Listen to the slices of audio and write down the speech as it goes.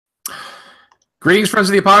Greetings, friends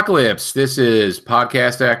of the apocalypse. This is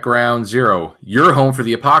Podcast at Ground Zero, your home for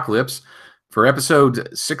the apocalypse. For episode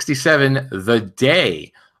 67, The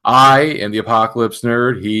Day. I am the apocalypse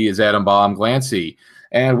nerd. He is Adam Baum Glancy.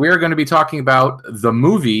 And we're going to be talking about the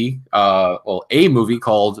movie, a movie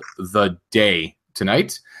called The Day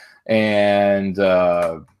tonight. And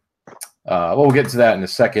we'll get to that in a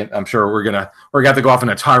second. I'm sure we're going to have to go off on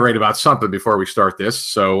a tirade about something before we start this.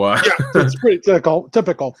 So yeah, it's pretty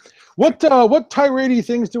typical. What tirade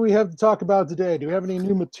things do we have to talk about today? Do we have any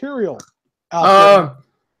new material out there?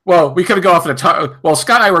 Well, we could go off on Scott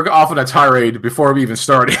and I were off on a tirade before we even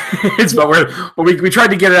started. But we tried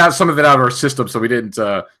to get some of it out of our system so we didn't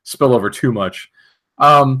spill over too much.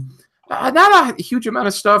 Not a huge amount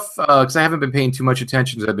of stuff because I haven't been paying too much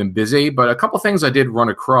attention because I've been busy. But a couple things I did run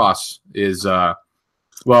across is it's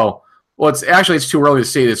too early to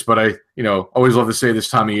say this, but I always love to say this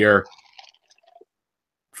time of year.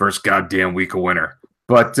 First goddamn week of winter.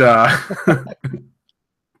 But well,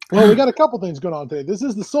 we got a couple things going on today. This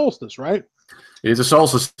is the solstice, right? It is a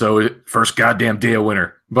solstice, so first goddamn day of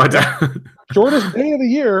winter. But shortest day of the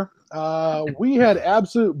year. We had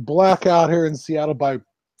absolute blackout here in Seattle by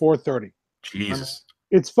 4:30. Jesus.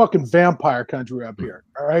 It's fucking vampire country up here.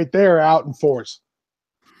 All right. They're out in force.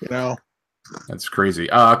 That's crazy.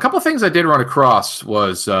 A couple of things I did run across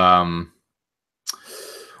was a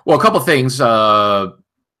couple of things.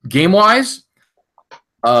 Game-wise,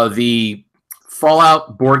 the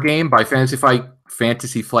Fallout board game by Fantasy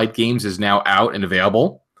Flight Games is now out and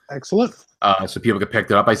available. Excellent. So people can pick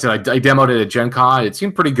it up. I demoed it at Gen Con. It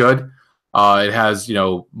seemed pretty good. It has,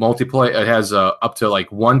 multiplayer. It has up to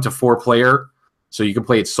like 1 to 4 player, so you can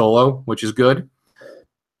play it solo, which is good.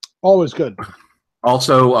 Always good.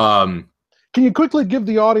 Also, can you quickly give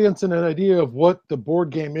the audience an idea of what the board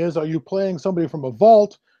game is? Are you playing somebody from a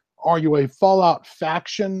vault? Are you a Fallout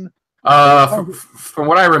faction? From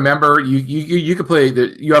what I remember, you could play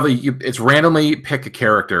it's randomly pick a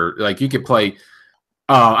character. Like you could play.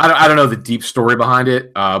 I don't know the deep story behind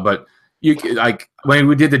it. But you like when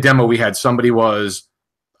we did the demo, we had somebody was,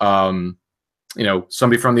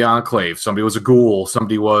 somebody from the Enclave. Somebody was a ghoul.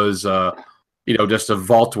 Somebody was, just a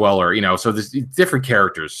vault dweller. So there's different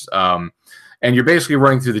characters. And you're basically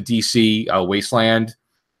running through the DC wasteland.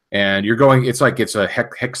 And you're going, it's a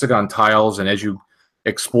hexagon tiles, and as you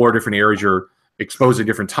explore different areas, you're exposed to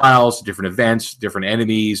different tiles, different events, different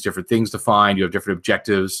enemies, different things to find. You have different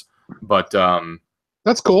objectives, but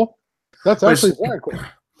that's cool. That's actually very cool.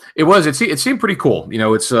 It seemed pretty cool.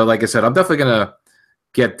 It's like I said, I'm definitely gonna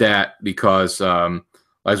get that because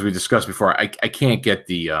as we discussed before, I can't get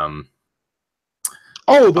the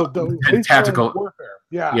the tactical warfare.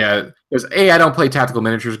 Yeah. Because I don't play tactical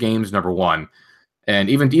miniatures games. Number one.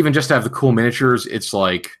 And even just to have the cool miniatures, it's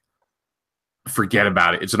like, forget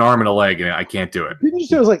about it. It's an arm and a leg, and I can't do it. Didn't you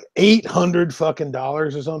say it was like $800 fucking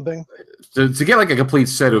dollars or something? To get like a complete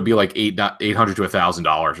set, it would be like $800 to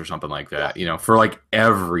 $1,000 or something like that. For like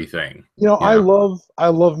everything. I love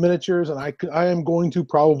miniatures, and I am going to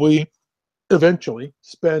probably eventually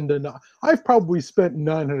spend I've probably spent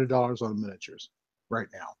 $900 on miniatures right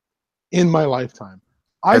now in my lifetime.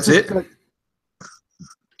 That's it.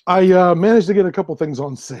 I managed to get a couple things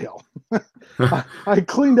on sale. I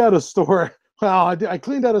cleaned out a store. Well, I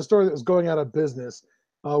cleaned out a store that was going out of business.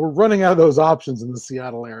 We're running out of those options in the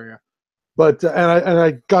Seattle area, but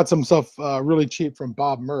I got some stuff really cheap from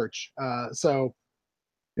Bob Merch. So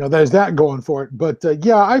there's that going for it. But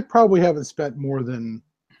I probably haven't spent more than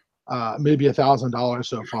maybe $1,000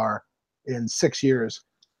 so far in 6 years.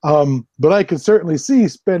 But I could certainly see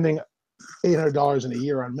spending $800 in a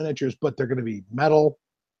year on miniatures, but they're going to be metal.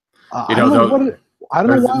 I don't know why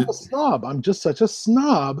I'm a snob. I'm just such a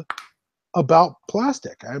snob about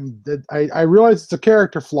plastic. I realize it's a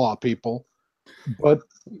character flaw, people, but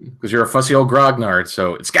because you're a fussy old grognard,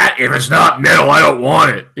 so if it's not metal, I don't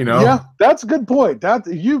want it. Yeah, that's a good point. That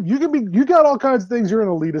you got all kinds of things you're an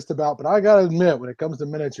elitist about, but I gotta admit, when it comes to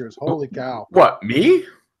miniatures, holy cow! What, me?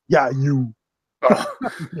 Yeah, you. Oh.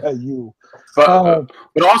 Yeah, you. But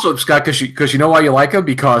also, Scott, because you know why you like them?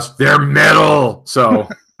 Because they're metal. So.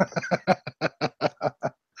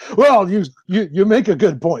 Well, you make a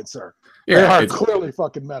good point, sir. Yeah, they are clearly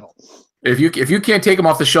fucking metal. If you can't take them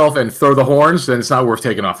off the shelf and throw the horns, then it's not worth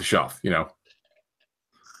taking off the shelf.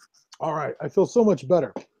 All right, I feel so much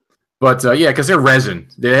better. But because they're resin,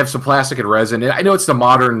 they have some plastic and resin. And I know it's the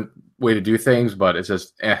modern way to do things, but it's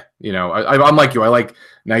just I'm like you. I like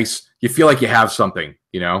nice. You feel like you have something.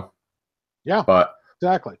 Yeah. But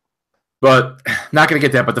exactly. But not going to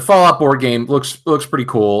get that. But the Fallout board game looks pretty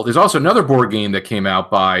cool. There's also another board game that came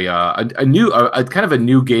out by a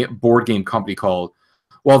new board game company called.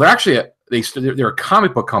 Well, they're actually they're a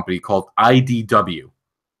comic book company called IDW.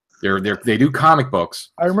 They do comic books.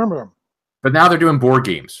 I remember them. But now they're doing board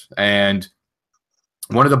games, and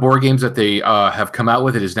one of the board games that they have come out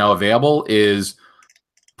with that is now available is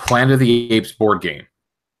Planet of the Apes board game.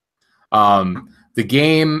 The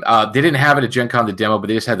game, they didn't have it at Gen Con, the demo, but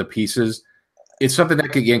they just had the pieces. It's something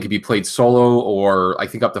that, again, can be played solo or I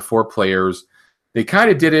think up to 4 players. They kind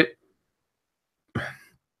of did it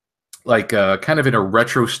like kind of in a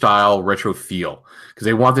retro style, retro feel, because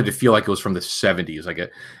they wanted to feel like it was from the 70s.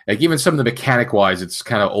 Like even some of the mechanic-wise, it's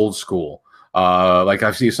kind of old school. Like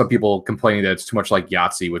I've seen some people complaining that it's too much like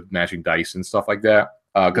Yahtzee with matching dice and stuff like that.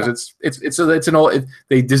 Because it's an old.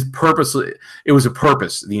 They just purposely. It was a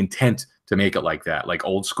purpose, the intent to make it like that, like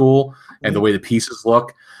old school, and the way the pieces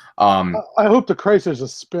look. I hope to Christ there's a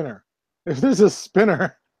spinner. If there's a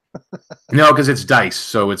spinner, no, because it's dice,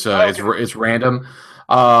 so it's it's random.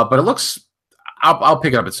 But it looks. I'll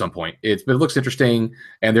pick it up at some point. But it looks interesting,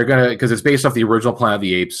 and they're gonna because it's based off the original Planet of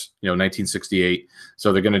the Apes, 1968.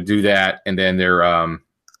 So they're gonna do that, and then they're or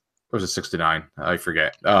was it 69? I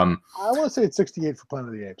forget. I want to say it's 68 for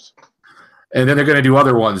Planet of the Apes. And then they're going to do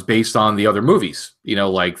other ones based on the other movies,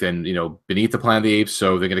 like then Beneath the Planet of the Apes.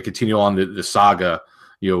 So they're going to continue on the saga,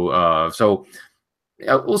 So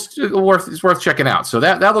it's worth checking out. So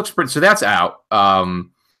that looks pretty. So that's out.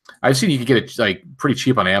 I've seen you can get it like pretty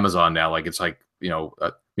cheap on Amazon now. Like it's like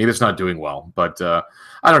maybe it's not doing well, but I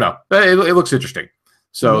don't know. But it looks interesting.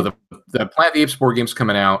 So the Planet of the Apes board game's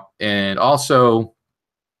coming out, and also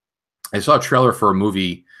I saw a trailer for a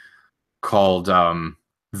movie called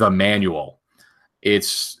The Manual.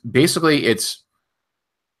 It's basically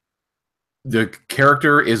the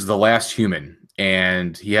character is the last human,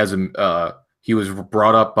 and he has he was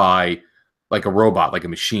brought up by like a robot, like a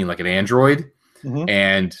machine, like an android,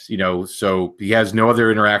 and so he has no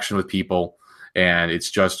other interaction with people, and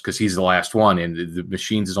it's just because he's the last one, and the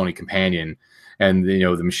machine's his only companion. And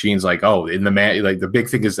the machine's like, oh, in the like the big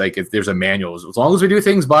thing is like if there's a manual, as long as we do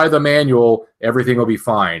things by the manual, everything will be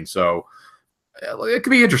fine. So it could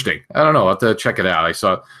be interesting. I don't know. I'll have to check it out. I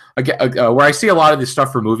saw where I see a lot of this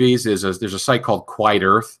stuff for movies is there's a site called Quiet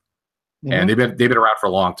Earth, and they've been around for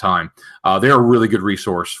a long time. They're a really good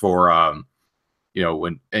resource for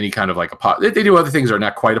when any kind of like they do other things that are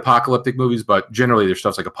not quite apocalyptic movies, but generally their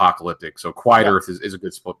stuff's like apocalyptic. So Quiet Earth is a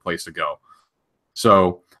good place to go.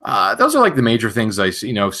 So those are like the major things I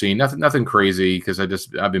seen. Nothing crazy because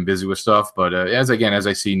I've been busy with stuff. But as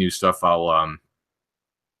I see new stuff, I'll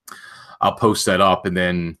post that up. And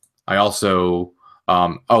then I also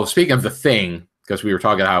speaking of The Thing, because we were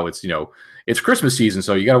talking how it's it's Christmas season,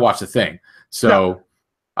 so you got to watch The Thing. So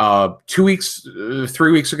 3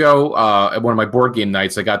 weeks ago, at one of my board game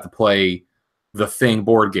nights, I got to play The Thing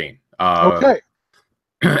board game. Okay.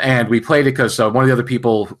 And we played it because one of the other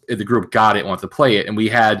people in the group got it, wanted to play it, and we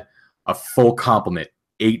had a full complement,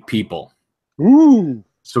 8 people. Ooh!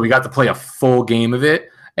 So we got to play a full game of it.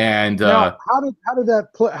 And now, how did that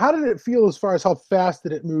play? How did it feel as far as how fast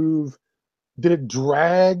did it move? Did it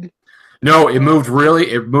drag? No, it moved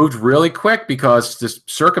really quick because the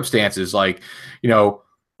circumstances, like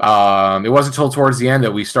it wasn't until towards the end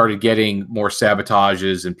that we started getting more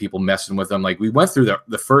sabotages and people messing with them. Like we went through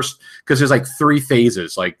the first, because there's like 3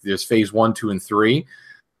 phases, like there's phase 1, 2, and 3.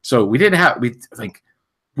 So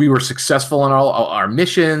we were successful in all our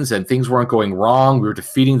missions and things weren't going wrong. We were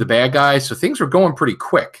defeating the bad guys. So things were going pretty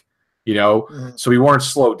quick, so we weren't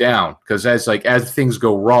slowed down because as things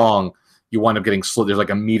go wrong, you wind up getting slow. There's like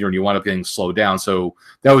a meter and you wind up getting slowed down. So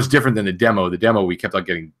that was different than the demo. The demo, we kept on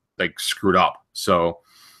getting like screwed up. So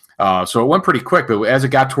it went pretty quick, but as it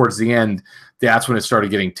got towards the end, that's when it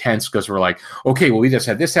started getting tense because we're like, okay, well, we just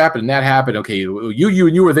had this happen and that happened. Okay,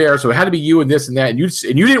 you were there, so it had to be you and this and that, and you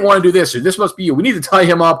didn't want to do this, or this must be you. We need to tie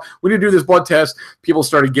him up. We need to do this blood test. People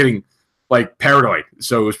started getting like paranoid,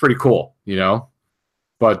 so it was pretty cool,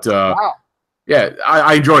 But wow. Yeah,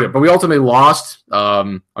 I enjoyed it, but we ultimately lost,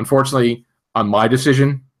 unfortunately, on my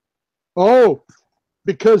decision. Oh,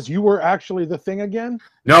 because you were actually the Thing again?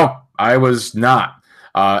 No, I was not.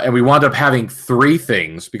 And we wound up having 3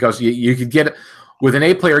 things because you could get with an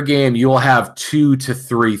 8-player game, you will have 2 to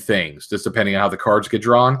 3 things, just depending on how the cards get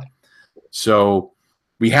drawn. So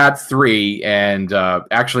we had 3, and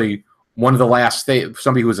actually one of the last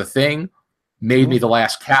somebody who was a Thing made me the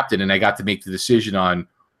last captain, and I got to make the decision on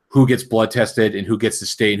who gets blood tested and who gets to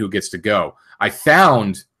stay and who gets to go. I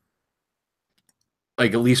found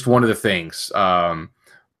like at least one of the things, and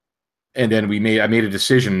then I made a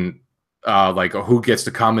decision. Like who gets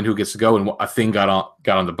to come and who gets to go, and a Thing got on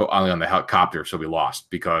the helicopter, so we lost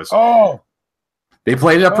because they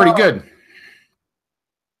played it up pretty good.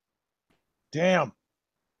 Damn.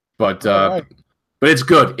 But All right. but it's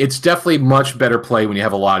good. It's definitely much better play when you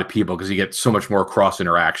have a lot of people because you get so much more cross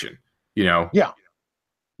interaction. You know. Yeah.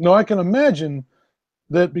 No, I can imagine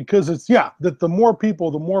that because it's that the more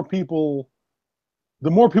people, the more people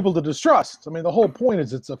to distrust. I mean, the whole point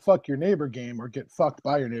is it's a fuck your neighbor game or get fucked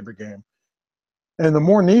by your neighbor game. And the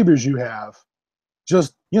more neighbors you have,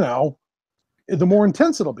 just, the more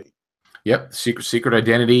intense it'll be. Yep, secret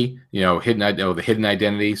identity. The hidden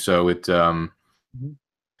identity. So it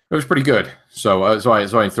was pretty good. So I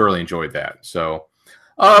thoroughly enjoyed that. So,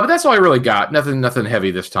 but that's all I really got. Nothing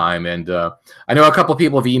heavy this time. And I know a couple of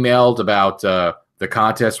people have emailed about the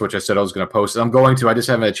contest, which I said I was going to post. I'm going to. I just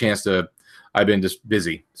haven't had a chance to. I've been just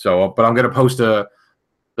busy. So, but I'm going to post a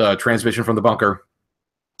transmission from the bunker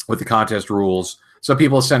with the contest rules. Some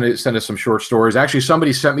people send us some short stories. Actually,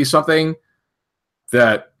 somebody sent me something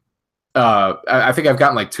that I think I've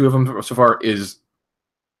gotten like 2 of them so far.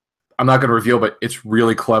 I'm not going to reveal, but it's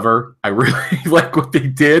really clever. I really like what they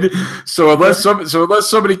did. So unless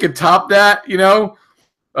somebody can top that,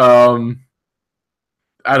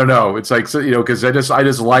 I don't know. It's like, because I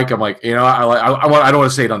just like. I'm like, I don't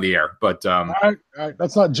want to say it on the air, but All right.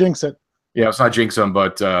 Let's not jinx it. Yeah, it's not jinx them,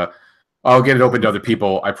 but I'll get it open to other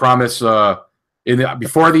people. I promise.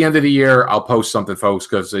 Before the end of the year, I'll post something, folks,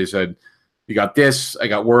 because they said you got this. I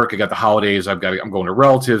got work. I got the holidays. I'm going to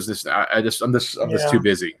relatives. I'm just too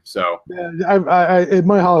busy. So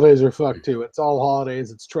my holidays are fucked too. It's all holidays.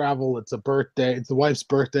 It's travel. It's a birthday. It's the wife's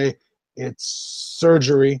birthday. It's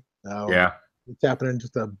surgery. Yeah. It's happening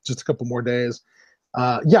just a couple more days.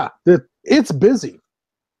 It's busy.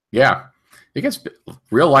 Yeah, it gets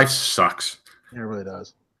real life sucks. It really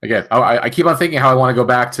does. Again, I keep on thinking how I want to go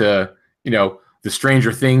back to the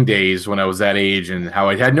Stranger Thing days when I was that age and how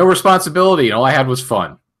I had no responsibility and all I had was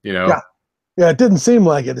fun. Yeah, it didn't seem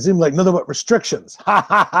like it. It seemed like nothing but restrictions. Ha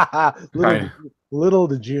ha ha ha. Little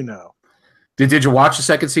did you know. Did you watch the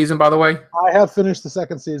second season, by the way? I have finished the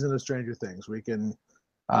second season of Stranger Things. We can.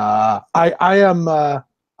 I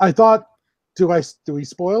thought, do we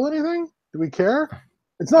spoil anything? Do we care?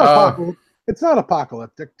 It's not apocalyptic. It's not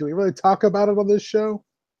apocalyptic. Do we really talk about it on this show?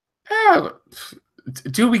 Yeah.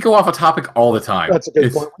 Do we go off a topic all the time? That's a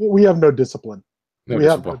good point. We have no discipline. You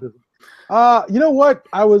know what?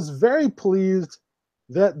 I was very pleased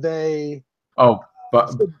that they. Oh, by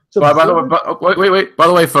the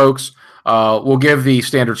way, folks, we'll give the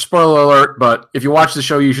standard spoiler alert. But if you watch the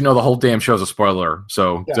show, you should know the whole damn show's a spoiler.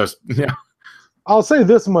 So I'll say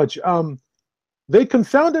this much: they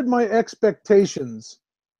confounded my expectations,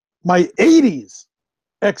 my '80s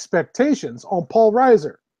expectations on Paul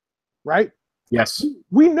Reiser, right? Yes.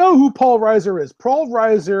 We know who Paul Reiser is. Paul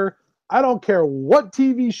Reiser, I don't care what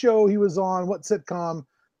TV show he was on, what sitcom,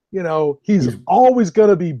 he's always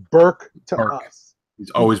going to be Burke to us. He's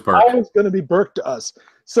always Burke. Always going to be Burke to us.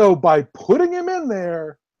 So by putting him in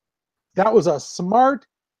there, that was a smart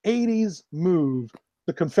 80s move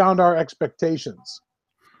to confound our expectations.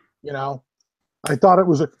 I thought it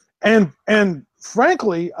was and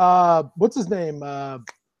frankly, what's his name?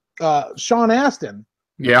 Sean Astin.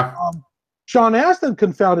 Yeah. Sean Astin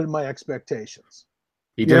confounded my expectations.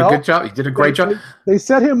 He did a good job. He did a great job. They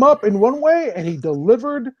set him up in one way, and he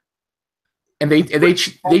delivered. And they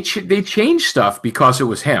changed stuff because it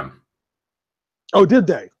was him. Oh, did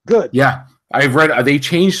they? Good. Yeah, I've read. They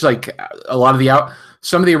changed like a lot of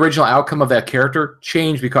some of the original outcome of that character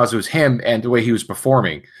changed because it was him and the way he was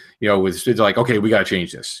performing. It's like, okay, we got to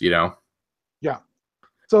change this. Yeah.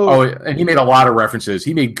 So. And he made a lot of references.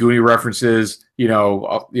 He made Goonie references.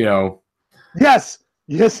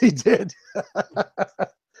 Yes, he did.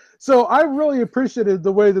 So I really appreciated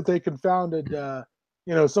the way that they confounded,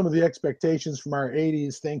 some of the expectations from our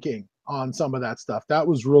 '80s thinking on some of that stuff. That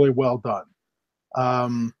was really well done.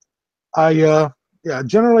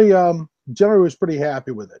 Generally was pretty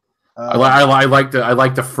happy with it. I like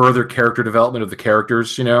the further character development of the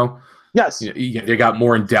characters. Yes, they got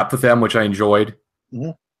more in depth with them, which I enjoyed.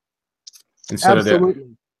 Mm-hmm. Instead Absolutely. of that.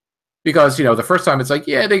 Because the first time it's like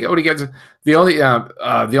they only get the only I'm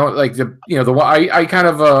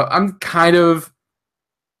kind of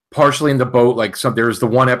partially in the boat. Like there's the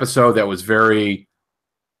one episode that was very,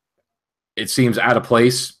 it seems out of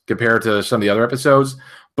place compared to some of the other episodes,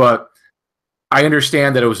 but I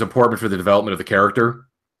understand that it was important for the development of the character.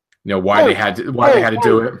 Why they had to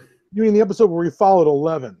do it. You mean the episode where we followed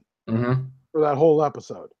 11 mm-hmm. for that whole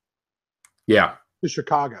episode? Yeah, to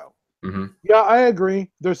Chicago. Mm-hmm. Yeah, I agree.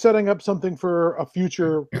 They're setting up something for a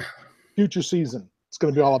future season. It's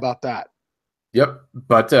going to be all about that. Yep.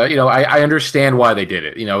 But, I understand why they did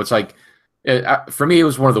it. It's like For me, it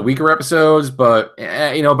was one of the weaker episodes, but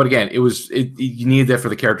but again, you needed that for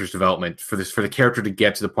the character's development, for the character to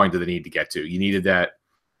get to the point that they need to get to. You needed that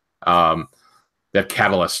that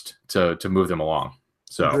catalyst to move them along.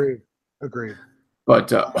 So agreed. But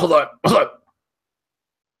hold on.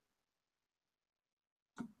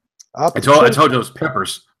 I told you those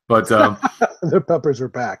peppers, but the peppers are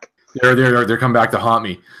back. They're coming back to haunt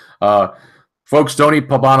me. Folks, don't eat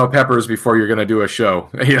poblano peppers before you're going to do a show.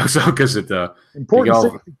 So because it important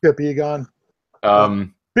safety tip, Egon.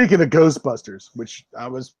 Speaking of Ghostbusters, which I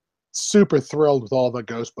was super thrilled with all the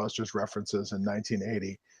Ghostbusters references in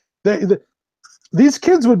 1980. These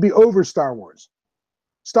kids would be over Star Wars.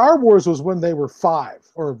 Star Wars was when they were 5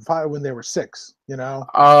 when they were 6.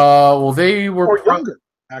 Well, they were or younger.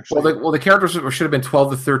 Actually, the characters should have been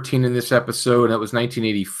 12 to 13 in this episode, and it was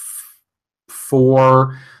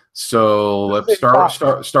 1984. So Star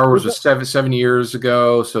Wars was 7 years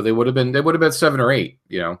ago, so they would have been 7 or 8.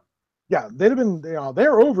 Yeah, they'd have been.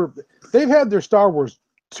 They're over. They've had their Star Wars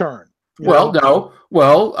turn. No.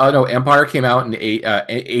 Empire came out in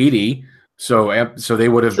 80. So they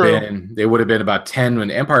would have been about 10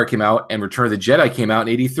 when Empire came out, and Return of the Jedi came out in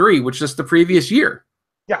 83, which is the previous year.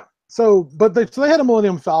 Yeah. So they had a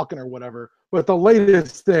Millennium Falcon or whatever, but the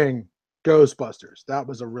latest thing, Ghostbusters, that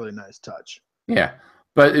was a really nice touch. Yeah.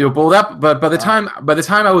 But by the time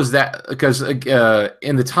I was that, because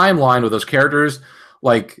in the timeline with those characters,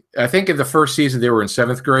 like I think in the first season they were in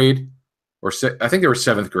 7th grade, I think they were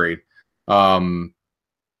 7th grade.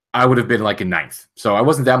 I would have been like in 9th, so I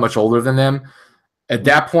wasn't that much older than them. At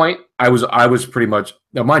that point, I was pretty much,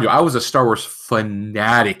 now mind you, I was a Star Wars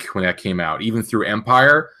fanatic when that came out, even through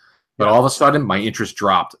Empire. But all of a sudden, my interest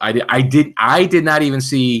dropped. I did not even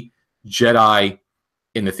see Jedi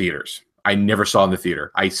in the theaters. I never saw it in the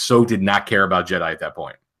theater. I so did not care about Jedi at that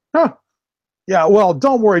point. Huh. Yeah, well,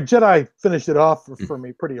 don't worry. Jedi finished it off for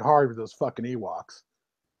me pretty hard with those fucking Ewoks.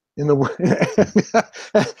 And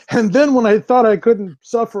then when I thought I couldn't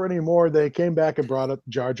suffer anymore, they came back and brought up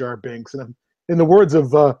Jar Jar Binks. And in the words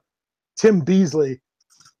of Tim Beasley,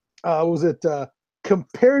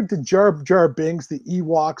 compared to Jar Jar Binks, the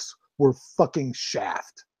Ewoks were fucking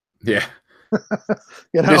Shaft. Yeah.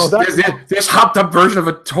 This hopped up version of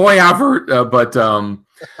a toy advert, but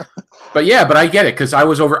I get it, because I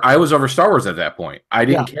was over Star Wars at that point. I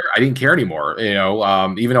didn't care. I didn't care anymore.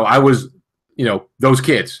 Even though I was, those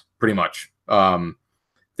kids pretty much. That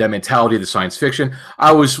mentality of the science fiction.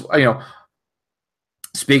 I was,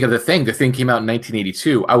 speaking of the thing came out in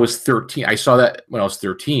 1982. I was 13. I saw that when I was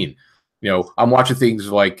 13. I'm watching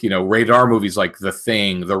things like, rated R movies like The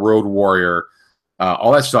Thing, The Road Warrior,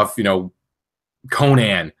 all that stuff,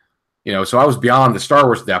 Conan, so I was beyond the Star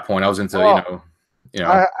Wars at that point. I was into, I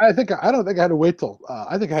don't think I had to wait till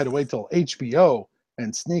HBO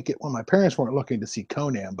and sneak it when my parents weren't looking to see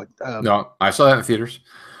Conan. But no, I saw that in the theaters.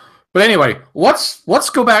 But anyway, let's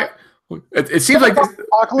go back. It seems like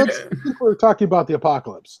apocalypse. I think we're talking about the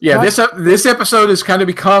apocalypse. Yeah, this episode has kind of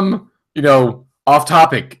become,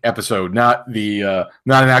 off-topic episode, not an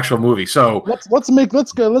actual movie. So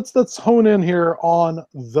let's hone in here on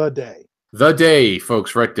The Day. The Day,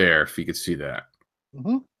 folks, right there, if you could see that.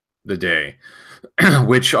 Mm-hmm. The Day,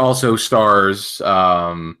 which also stars.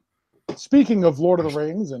 Speaking of Lord of the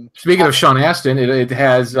Rings, and speaking of Sean Astin, it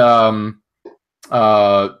has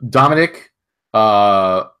Dominic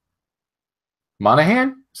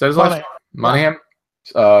Monaghan. Is that his last name? Monaghan.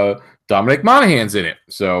 Dominic Monaghan's in it.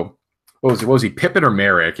 So what was he, Pippin or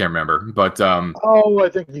Merry? I can't remember. But I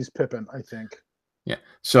think he's Pippin. I think. Yeah.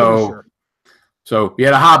 So we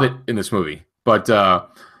had a Hobbit in this movie, but let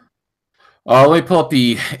me pull up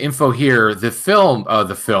the info here. The film,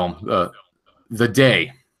 The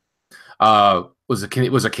Day, was a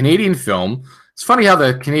Canadian film. It's funny how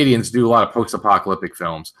the Canadians do a lot of post-apocalyptic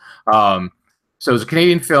films. So it was a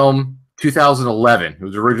Canadian film, 2011. It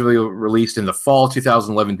was originally released in the fall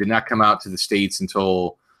 2011. Did not come out to the States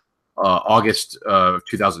until August of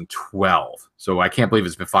 2012. So I can't believe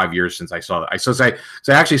it's been 5 years since I saw that. So I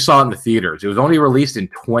actually saw it in the theaters. It was only released in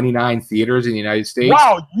 29 theaters in the United States.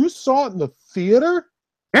 Wow, you saw it in the theater?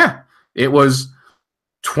 Yeah, it was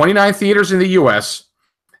 29 theaters in the U.S.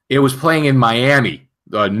 It was playing in Miami,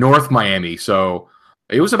 North Miami. So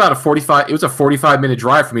it was about a 45-minute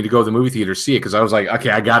drive for me to go to the movie theater to see it, because I was like,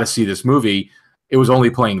 okay, I got to see this movie. It was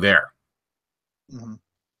only playing there. Mm-hmm.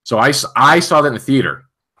 So I saw that in the theater.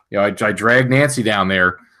 I dragged Nancy down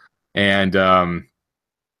there, and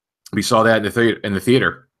we saw that in the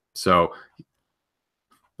theater. So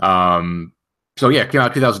yeah, it came out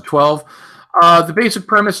in 2012. The basic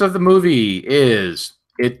premise of the movie is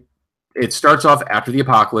it starts off after the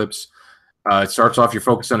apocalypse. It starts off, you're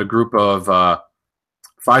focused on a group of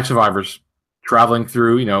 5 survivors traveling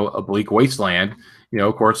through, a bleak wasteland,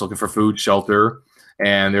 of course, looking for food, shelter,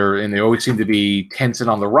 and they always seem to be tense and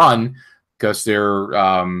on the run because they're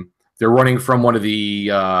running from one of the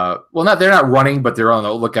they're not running, but they're on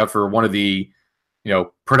the lookout for one of the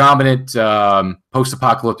predominant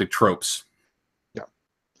post-apocalyptic tropes.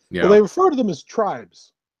 Yeah. Well, they refer to them as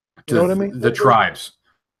tribes. You know what I mean? The tribes.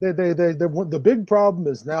 The big problem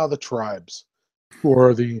is now the tribes, who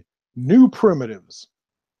are the new primitives.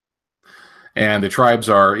 And the tribes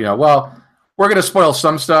are, we're going to spoil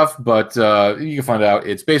some stuff, but you can find out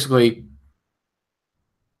it's basically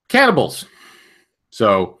cannibals.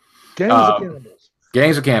 So gangs of cannibals.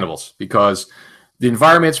 Gangs of cannibals, because the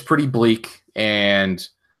environment's pretty bleak, and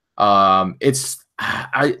it's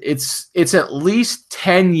at least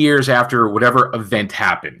 10 years after whatever event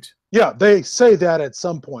happened. Yeah, they say that at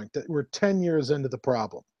some point, that we're 10 years into the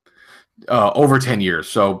problem. Over 10 years.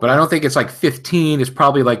 So, but I don't think it's like 15. It's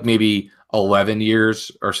probably like maybe 11 years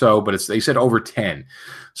or so, but they said over 10.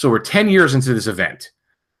 So we're 10 years into this event,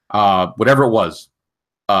 whatever it was.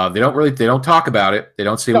 They don't talk about it. They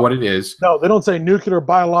don't say what it is. No, they don't say nuclear,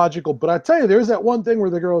 biological. But I tell you, there's that one thing where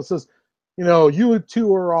the girl says, you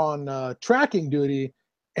two are on tracking duty,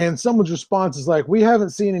 and someone's response is like, we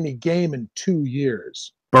haven't seen any game in 2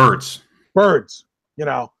 years. Birds. We haven't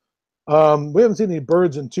seen any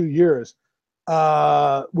birds in 2 years,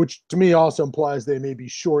 which to me also implies they may be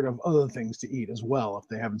short of other things to eat as well if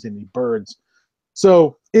they haven't seen any birds.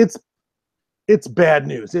 So it's bad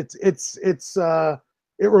news. It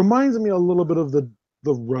reminds me a little bit of the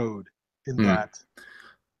road in that.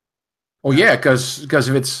 Oh yeah,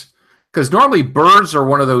 because normally birds are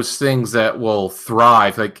one of those things that will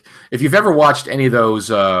thrive. Like if you've ever watched any of those,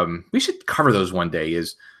 we should cover those one day.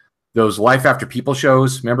 Is those Life After People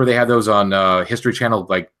shows? Remember they had those on History Channel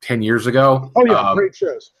like 10 years ago? Oh yeah, great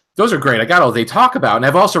shows. Those are great. I got all they talk about, and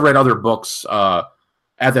I've also read other books at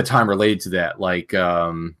that time related to that, like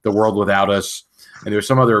The World Without Us, and there's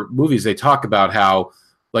some other movies they talk about how,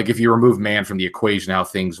 like, if you remove man from the equation, how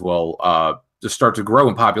things will just start to grow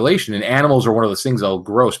in population, and animals are one of those things that'll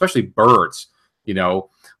grow, especially birds.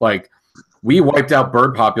 Like we wiped out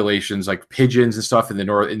bird populations like pigeons and stuff in the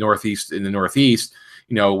northeast,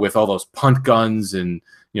 with all those punt guns and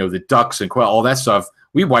the ducks and quail, all that stuff.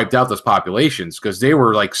 We wiped out those populations because they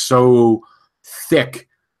were like so thick,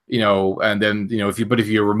 and then if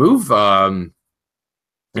you remove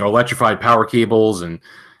electrified power cables and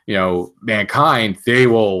mankind, they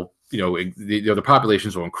will the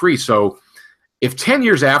populations will increase. So if 10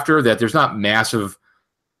 years after that there's not massive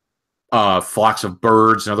flocks of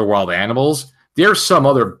birds and other wild animals, there's some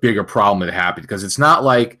other bigger problem that happened, because it's not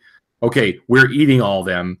like, okay, we're eating all of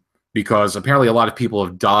them, because apparently a lot of people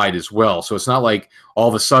have died as well. So it's not like all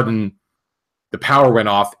of a sudden the power went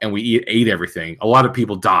off and we ate everything. A lot of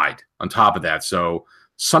people died on top of that. So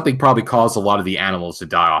something probably caused a lot of the animals to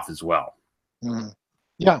die off as well.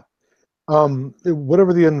 Yeah.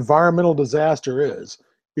 Whatever the environmental disaster is,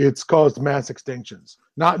 it's caused mass extinctions,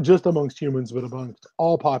 not just amongst humans, but amongst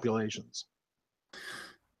all populations.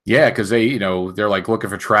 Yeah, because they're like looking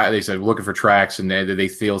for They said looking for tracks, and they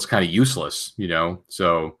feel it's kind of useless.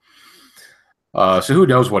 So who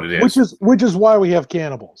knows what it is? Which is why we have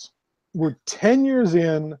cannibals. We're 10 years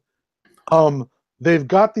in. They've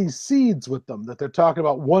got these seeds with them that they're talking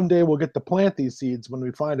about. One day we'll get to plant these seeds when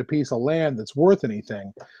we find a piece of land that's worth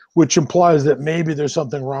anything, which implies that maybe there's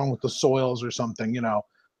something wrong with the soils or something.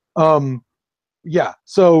 Yeah.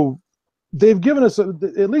 So they've given us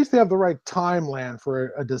at least they have the right timeline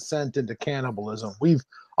for a descent into cannibalism. We've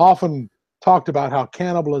often talked about how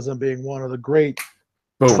cannibalism being one of the great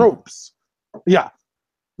tropes. Yeah,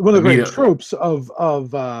 one of the great tropes of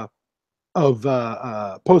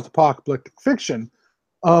post-apocalyptic fiction.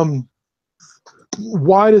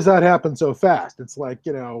 Why does that happen so fast? It's like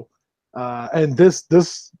and this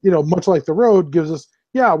much like The Road gives us.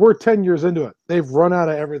 Yeah, we're 10 years into it. They've run out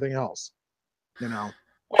of everything else.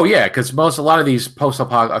 Oh yeah, because a lot of these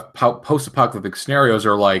post-apocalyptic scenarios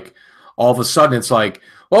are like, all of a sudden it's like,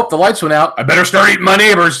 well, the lights went out, I better start eating my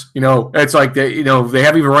neighbors. It's like they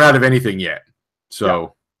haven't even run out of anything yet.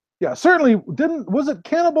 So yeah, certainly was it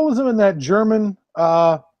cannibalism in that German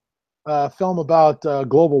film about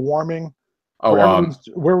global warming? Oh,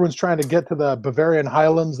 where everyone's trying to get to the Bavarian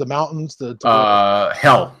Highlands, the mountains,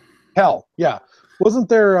 Hell. Yeah, wasn't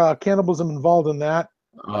there cannibalism involved in that?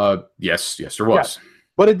 Yes, there was. Yeah.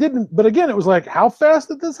 But it didn't. But again, it was like, how fast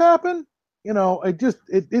did this happen?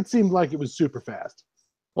 It seemed like it was super fast.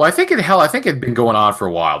 Well, I think it'd been going on for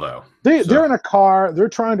a while though. They're in a car. They're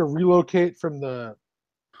trying to relocate from the.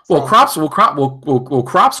 Crops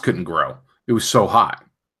couldn't grow. It was so hot.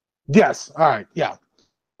 Yes. All right. Yeah.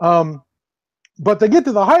 But they get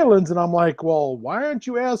to the highlands, and I'm like, well, why aren't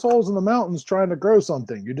you assholes in the mountains trying to grow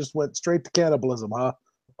something? You just went straight to cannibalism, huh?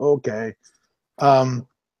 Okay.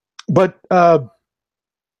 But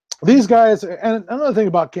these guys, and another thing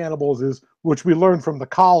about cannibals is, which we learned from the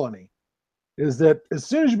colony, is that as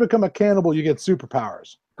soon as you become a cannibal, you get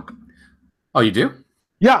superpowers. Oh, you do?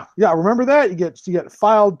 Yeah. Remember that? You get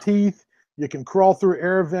filed teeth. You can crawl through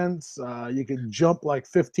air vents. You can jump like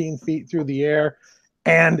 15 feet through the air.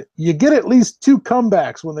 And you get at least 2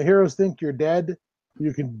 comebacks. When the heroes think you're dead,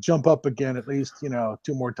 you can jump up again at least, 2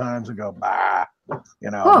 more times and go, bah.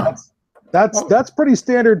 Huh. That's pretty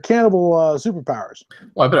standard cannibal superpowers.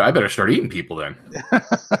 Well, I better start eating people then.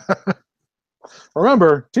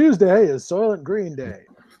 Remember, Tuesday is Soylent Green Day.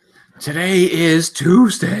 Today is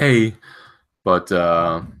Tuesday. But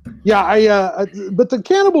yeah, but the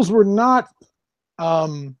cannibals were not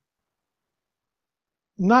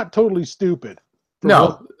totally stupid.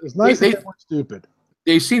 No, it's nice that they weren't stupid.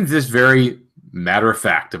 They seemed this very matter of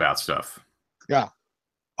fact about stuff. Yeah.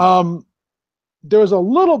 There was a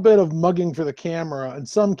little bit of mugging for the camera in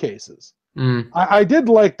some cases. I did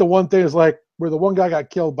like the one thing is like where the one guy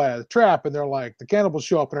got killed by a trap, and they're like, the cannibals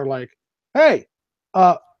show up and they're like, hey,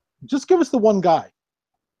 just give us the one guy.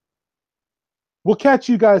 We'll catch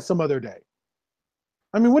you guys some other day.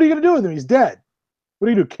 I mean, what are you going to do with him? He's dead.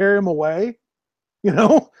 What do? Carry him away?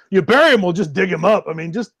 You bury him, we'll just dig him up. I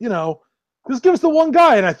mean, just give us the one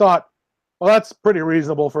guy. And I thought, well, that's pretty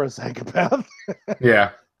reasonable for a psychopath.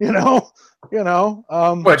 Yeah. Which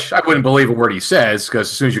I wouldn't believe a word he says, because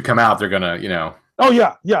as soon as you come out, they're going to, Oh,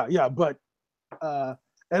 yeah. But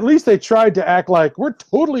at least they tried to act like we're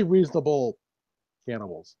totally reasonable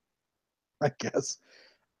cannibals, I guess.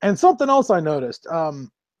 And something else I noticed,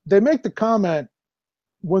 they make the comment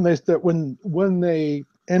when they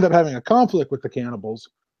end up having a conflict with the cannibals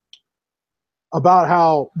about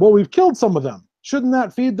how, well, we've killed some of them. Shouldn't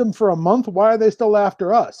that feed them for a month? Why are they still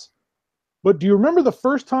after us? But do you remember the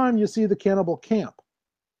first time you see the cannibal camp?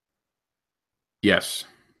 Yes.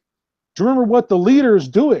 Do you remember what the leader's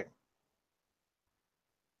doing?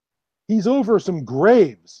 He's over some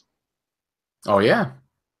graves. Oh, yeah.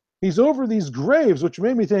 He's over these graves, which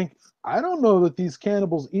made me think, I don't know that these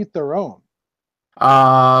cannibals eat their own. Do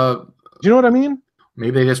you know what I mean?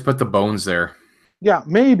 Maybe they just put the bones there. Yeah,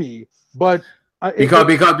 maybe. But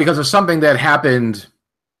because of something that happened,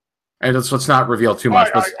 and let's not reveal too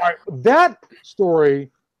much. All right. That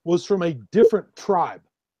story was from a different tribe.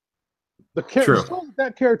 The story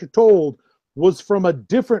that character told was from a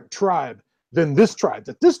different tribe than this tribe.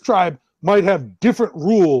 That this tribe might have different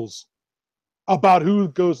rules about who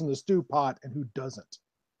goes in the stew pot and who doesn't.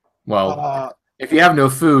 Well, if you have no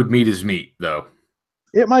food, meat is meat, though.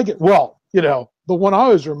 It might get, the one I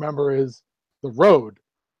always remember is The Road,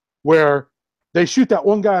 where they shoot that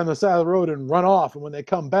one guy on the side of the road and run off, and when they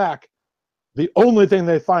come back, the only thing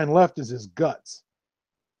they find left is his guts.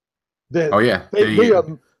 That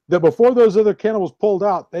before those other cannibals pulled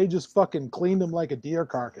out, they just fucking cleaned him like a deer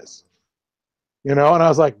carcass. And I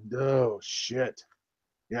was like, oh, shit.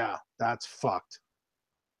 Yeah, that's fucked.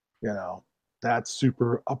 That's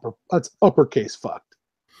uppercase fucked.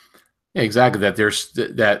 Yeah, exactly.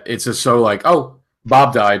 That it's just so like, oh,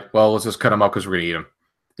 Bob died. Well, let's just cut him up because we're gonna eat him.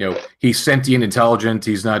 He's sentient, intelligent.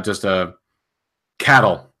 He's not just a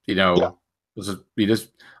cattle. Yeah.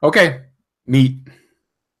 Okay, meat.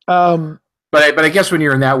 But I guess when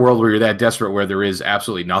you're in that world where you're that desperate, where there is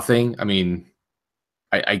absolutely nothing, I mean,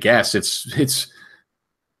 I guess it's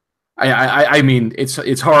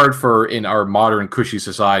hard for in our modern cushy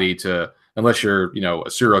society to, unless you're a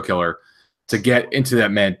serial killer, to get into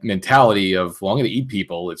that mentality of, well, I'm going to eat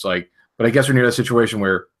people. It's like, but I guess when you're in a situation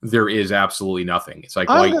where there is absolutely nothing, it's like,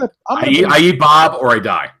 I eat Bob or I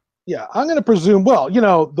die. Yeah, I'm going to presume. Well,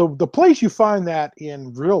 the place you find that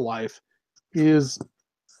in real life is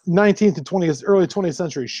 19th and 20th, early 20th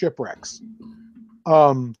century shipwrecks.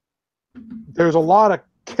 There's a lot of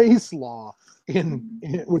case law in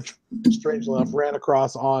which, strangely enough, ran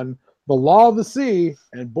across on the law of the sea,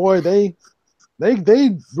 and boy, they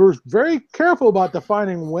were very careful about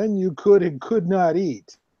defining when you could and could not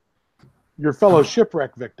eat your fellow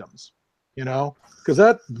shipwreck victims. Because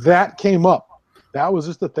that came up. That was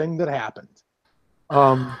just the thing that happened.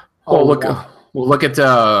 Look at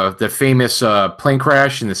the famous plane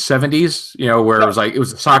crash in the 70s. Where it was like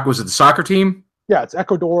was it the soccer team? Yeah, it's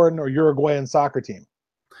Ecuadorian or Uruguayan soccer team.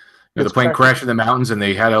 The plane crashed in the mountains, and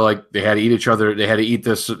they had to eat each other. They had to eat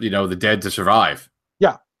this, the dead to survive.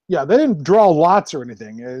 Yeah, they didn't draw lots or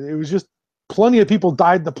anything. It was just plenty of people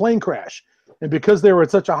died in the plane crash, and because they were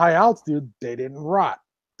at such a high altitude, they didn't rot.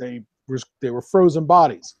 They were frozen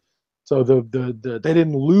bodies, so they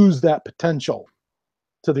didn't lose that potential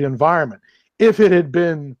to the environment. If it had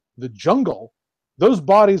been the jungle, those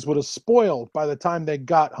bodies would have spoiled by the time they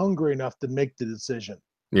got hungry enough to make the decision.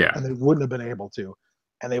 Yeah. And they wouldn't have been able to,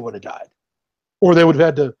 and they would have died. Or they would have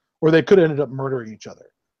had to, or they could have ended up murdering each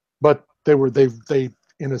other. But they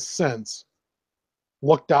in a sense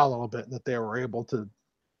lucked out a little bit that they were able to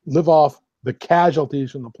live off the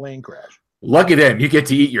casualties from the plane crash. Lucky them, you get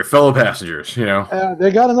to eat your fellow passengers, you know.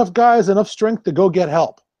 They got enough guys, enough strength to go get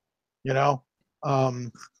help, you know.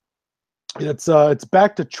 It's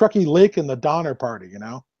back to Truckee Lake and the Donner Party, you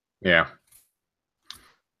know. Yeah.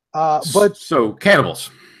 But so cannibals.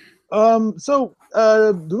 We're going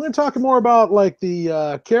to talk more about like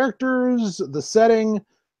the characters, the setting,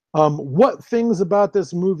 what things about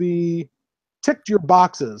this movie ticked your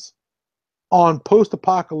boxes on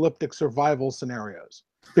post-apocalyptic survival scenarios,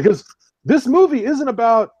 because this movie isn't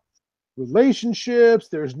about relationships.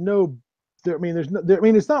 It's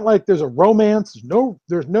not like there's a romance.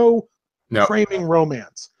 There's no framing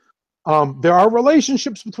romance. There are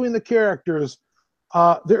relationships between the characters.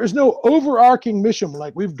 There is no overarching mission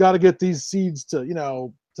like we've got to get these seeds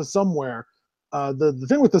to somewhere. The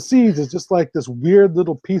thing with the seeds is just like this weird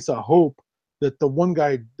little piece of hope that the one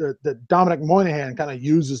guy that Dominic Moynihan kind of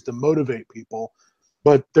uses to motivate people,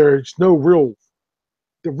 but there's no real.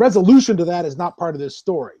 The resolution to that is not part of this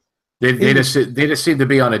story. They just seem to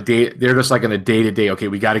be on a day. They're just like on a day-to-day. Okay,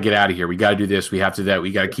 we got to get out of here. We got to do this. We have to that.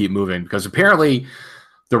 We got to keep moving, because apparently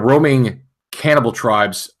the roaming cannibal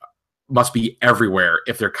tribes must be everywhere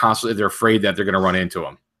if they're afraid that they're going to run into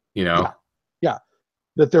them. You know. Yeah.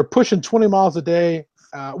 That they're pushing 20 miles a day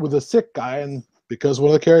with a sick guy, and because one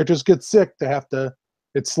of the characters gets sick,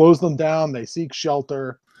 it slows them down. They seek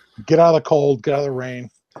shelter, get out of the cold, get out of the rain.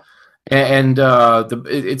 And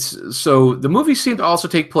the movie seemed to also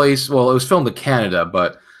take place. Well, it was filmed in Canada,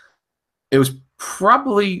 but it was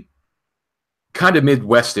probably kind of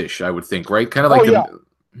Midwestish, I would think, right? Kind of like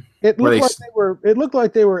It looked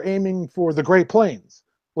like they were aiming for the Great Plains,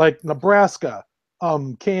 like Nebraska,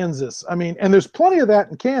 Kansas. I mean, and there's plenty of that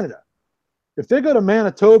in Canada. If they go to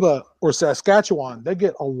Manitoba or Saskatchewan, they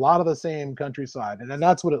get a lot of the same countryside, and then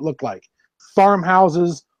that's what it looked like.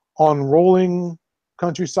 Farmhouses on rolling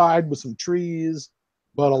countryside with some trees,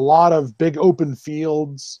 but a lot of big open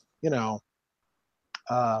fields. You know,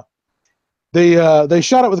 they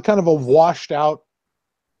shot it with kind of a washed out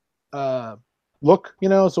look. You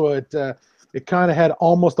know, so it kind of had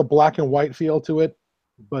almost a black and white feel to it,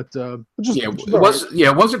 but it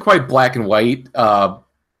wasn't quite black and white.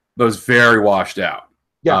 But it was very washed out.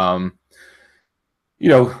 Yeah.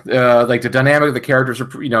 Like the dynamic of the characters are,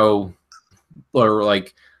 or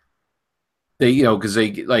like they, because they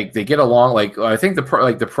get along. Like I think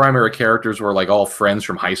the primary characters were like all friends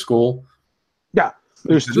from high school. Yeah.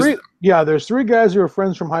 There's three guys who are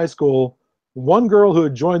friends from high school. One girl who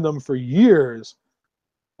had joined them for years,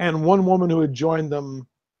 and one woman who had joined them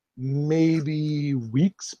maybe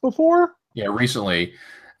weeks before. Yeah, recently.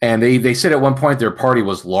 And they said at one point their party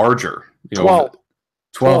was larger. 12.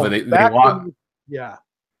 12, and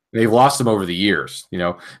they've lost them over the years.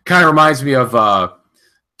 Kind of reminds me of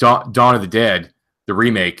Dawn of the Dead, the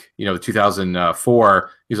remake. The 2004.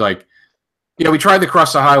 He's like, we tried to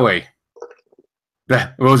cross the highway.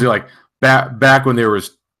 What was he like? Back when there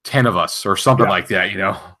was 10 of us or something like that.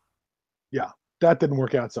 Yeah, that didn't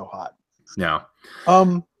work out so hot. No.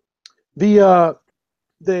 One of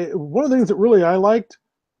the things that really I liked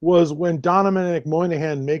was when Dominic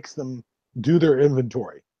Moynihan makes them do their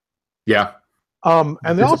inventory. Yeah. And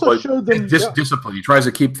they also showed them discipline. He tries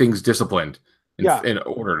to keep things disciplined and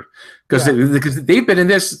ordered, because they've been in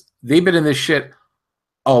this shit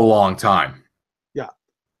a long time. Yeah.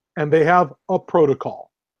 And they have a protocol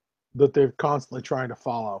that they're constantly trying to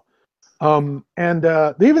follow. And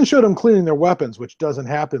they even showed them cleaning their weapons, which doesn't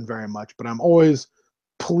happen very much, but I'm always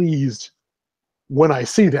pleased when I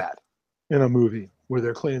see that in a movie where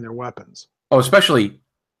they're cleaning their weapons. Oh, especially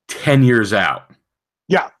 10 years out.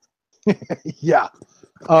 Yeah. Yeah.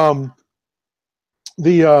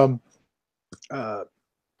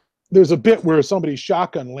 There's a bit where somebody's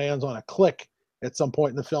shotgun lands on a click at some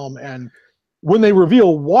point in the film, and when they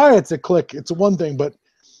reveal why it's a click, it's one thing, but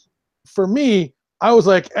for me, I was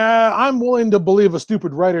like, I'm willing to believe a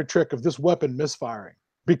stupid writer trick of this weapon misfiring,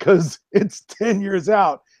 because it's 10 years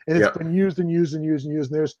out and it's been used and used and used and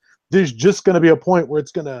used, and there's just going to be a point where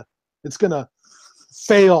it's gonna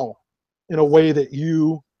fail in a way that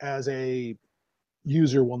you as a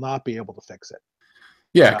user will not be able to fix it.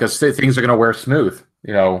 Yeah, because things are going to wear smooth,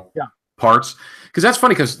 parts. Because that's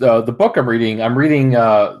funny, because the book I'm reading,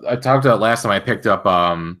 I talked about last time I picked up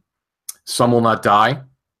Some Will Not Die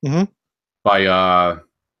Mm-hmm. by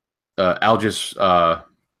Algis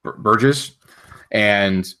Burgess,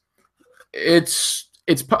 and it's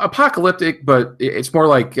apocalyptic, but it's more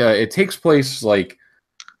like it takes place like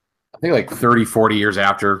I think like 30, 40 years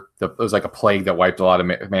after it was like a plague that wiped a lot of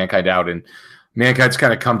mankind out, and mankind's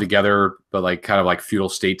kind of come together, but like kind of like feudal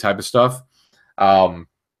state type of stuff. And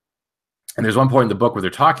there's one point in the book where they're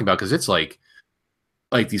talking about, because it's like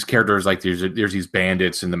these characters, like there's these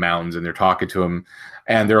bandits in the mountains, and they're talking to them,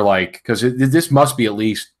 and they're like, because this must be at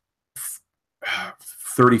least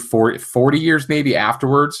 30, 40 years maybe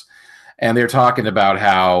afterwards, and they're talking about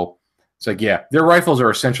how it's like, yeah, their rifles are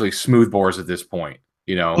essentially smoothbores at this point,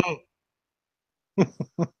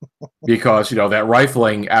 because that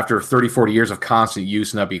rifling after 30, 40 years of constant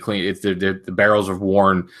use and not be clean, the barrels of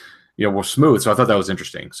worn, were smooth. So I thought that was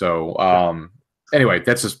interesting. So anyway,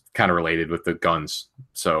 that's just kind of related with the guns.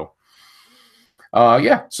 So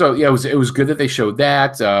it was good that they showed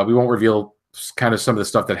that. We won't reveal kind of some of the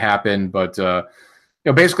stuff that happened, but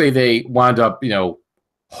basically they wound up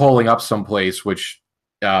holing up someplace, which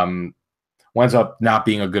winds up not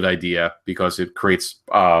being a good idea because it creates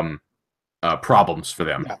problems for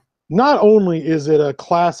them. Yeah. Not only is it a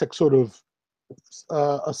classic sort of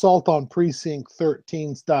assault on precinct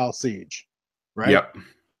 13 style siege, right? Yep.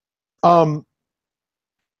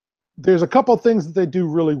 There's a couple of things that they do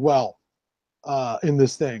really well in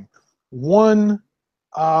this thing. One,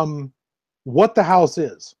 what the house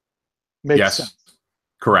is makes sense.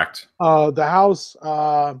 Correct. The house,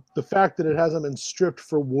 the fact that it hasn't been stripped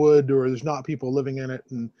for wood, or there's not people living in it,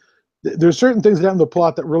 and there's certain things that happen in the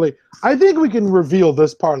plot that really, I think we can reveal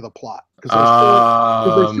this part of the plot because they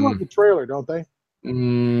show up the trailer, don't they? I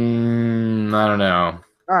don't know.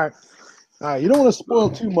 All right. You don't want to spoil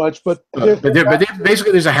too much, but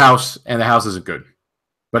basically, there's a house, and the house isn't good.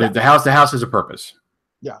 But the house has a purpose.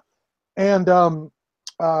 Yeah, and the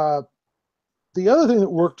other thing that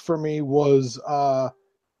worked for me was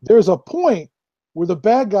there's a point where the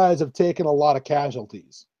bad guys have taken a lot of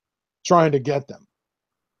casualties trying to get them,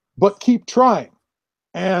 but keep trying.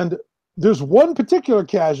 And there's one particular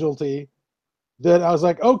casualty that I was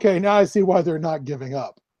like, okay, now I see why they're not giving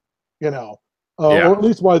up, or at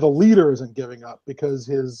least why the leader isn't giving up, because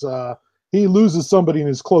he loses somebody in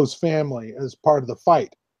his close family as part of the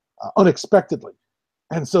fight unexpectedly.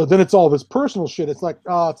 And so then it's all this personal shit. It's like,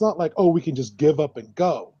 it's not like, we can just give up and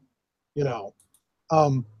go,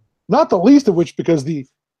 not the least of which, because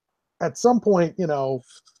at some point,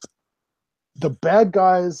 the bad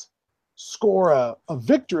guys score a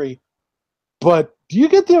victory, but do you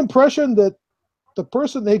get the impression that the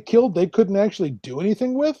person they killed, they couldn't actually do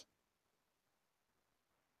anything with?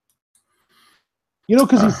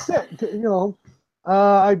 Because he's sick.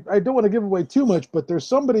 I don't want to give away too much, but there's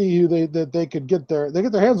somebody who they could get their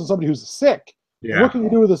hands on somebody who's sick. Yeah. What can you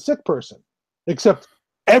do with a sick person? Except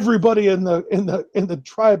everybody in the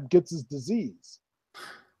tribe gets his disease.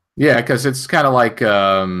 Yeah, because it's kind of like,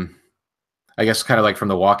 I guess, kind of like from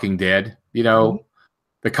The Walking Dead. Mm-hmm.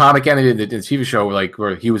 The comic ended in the TV show, like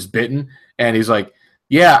where he was bitten, and he's like,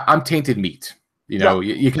 "Yeah, I'm tainted meat." You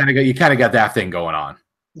kind of got that thing going on.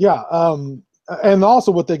 Yeah. And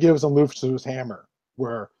also what they give is on Lucifer's hammer,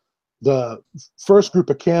 where the first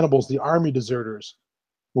group of cannibals, the army deserters,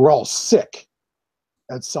 were all sick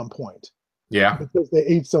at some point. Yeah. Because they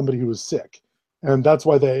ate somebody who was sick. And that's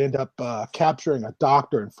why they end up capturing a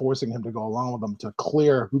doctor and forcing him to go along with them to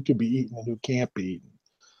clear who can be eaten and who can't be eaten.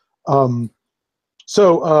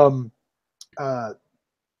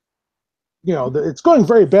 It's going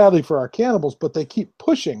very badly for our cannibals, but they keep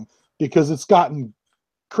pushing because it's gotten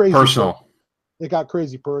crazy. Personal. It got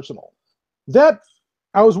crazy personal. That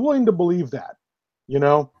I was willing to believe that,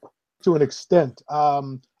 to an extent.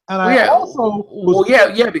 Because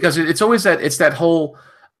it's always that whole.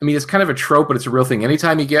 I mean, it's kind of a trope, but it's a real thing.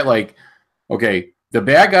 Anytime you get like, okay, the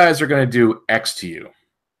bad guys are going to do X to you,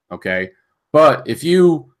 okay, but if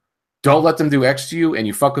you don't let them do X to you and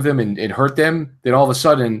you fuck with them and hurt them, then all of a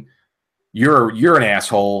sudden you're an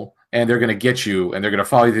asshole. And they're going to get you, and they're going to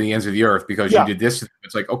follow you to the ends of the earth because you did this.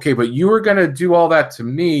 It's like, okay, but you were going to do all that to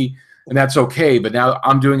me, and that's okay. But now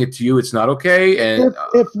I'm doing it to you. It's not okay. And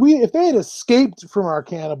if they had escaped from our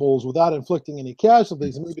cannibals without inflicting any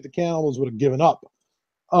casualties, maybe the cannibals would have given up.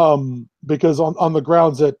 Because on the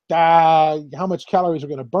grounds that how much calories are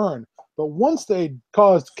going to burn. But once they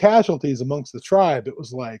caused casualties amongst the tribe, it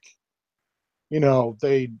was like, it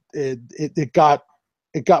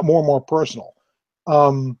got more and more personal.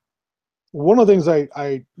 One of the things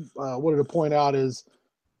I wanted to point out is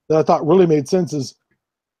that I thought really made sense is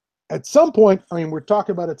at some point, I mean, we're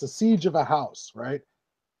talking about it's a siege of a house, right?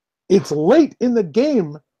 It's late in the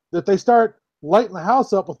game that they start lighting the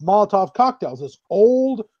house up with Molotov cocktails. This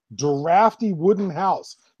old, drafty wooden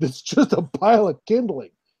house that's just a pile of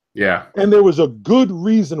kindling. Yeah. And there was a good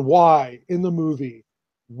reason why in the movie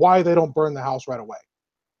why they don't burn the house right away.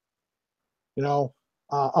 You know,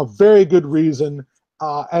 a very good reason.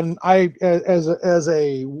 And I, as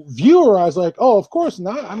a viewer, I was like, oh, of course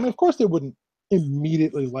not. I mean, of course they wouldn't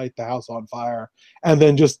immediately light the house on fire and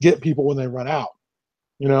then just get people when they run out.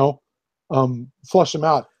 You know, flush them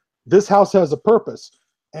out. This house has a purpose,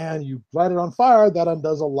 and you light it on fire. That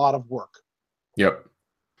undoes a lot of work. Yep.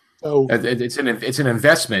 So it's an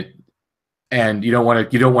investment, and you don't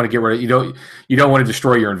want to get rid of you don't want to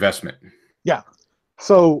destroy your investment. Yeah.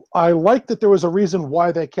 So I like that there was a reason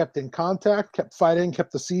why they kept in contact, kept fighting,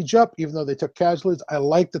 kept the siege up, even though they took casualties. I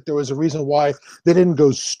like that there was a reason why they didn't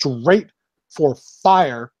go straight for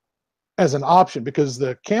fire as an option, because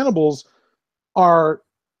the cannibals are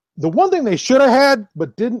the one thing they should have had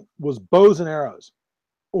but didn't was bows and arrows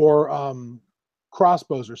or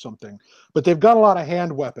crossbows or something. But they've got a lot of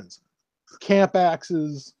hand weapons, camp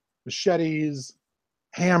axes, machetes,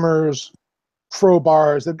 hammers,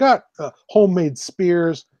 crowbars. They've got homemade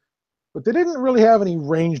spears, but they didn't really have any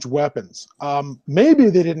ranged weapons. Maybe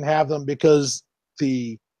they didn't have them because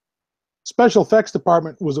the special effects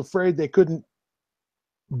department was afraid they couldn't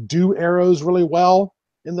do arrows really well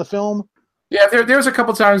in the film. Yeah, there was a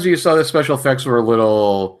couple times where you saw the special effects were a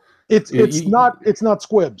little. It's not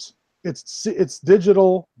squibs. It's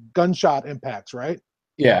digital gunshot impacts, right?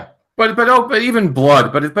 Yeah, but even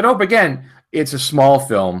blood. But again, it's a small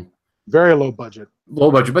film, very low budget.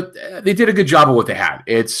 But they did a good job of what they had.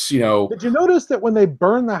 It's Did you notice that when they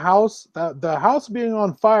burned the house, the house being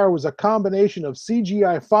on fire was a combination of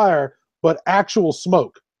CGI fire but actual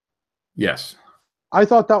smoke? Yes. I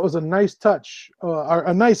thought that was a nice touch,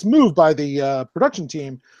 a nice move by the production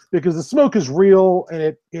team, because the smoke is real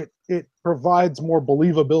and it provides more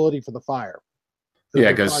believability for the fire.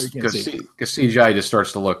 Yeah, because CGI just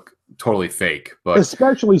starts to look totally fake, but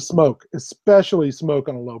especially smoke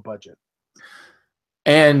on a low budget.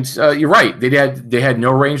 And you're right; they had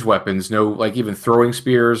no ranged weapons, no like even throwing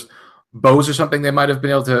spears, bows or something they might have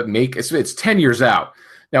been able to make. It's 10 years out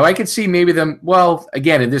now. I could see maybe them. Well,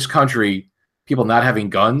 again, in this country, people not having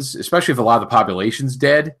guns, especially if a lot of the population's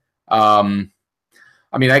dead. I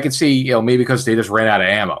mean, I could see maybe because they just ran out of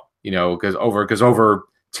ammo. Because over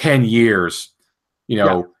 10 years.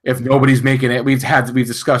 If nobody's making it, we've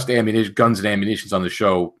discussed guns and ammunitions on the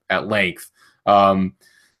show at length.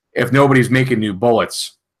 If nobody's making new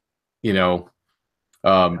bullets, things,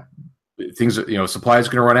 supply is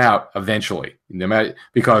going to run out eventually. No matter,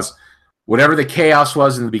 because whatever the chaos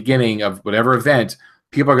was in the beginning of whatever event,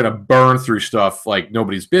 people are going to burn through stuff like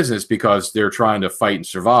nobody's business because they're trying to fight and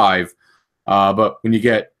survive. But when you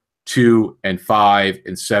get 2 and 5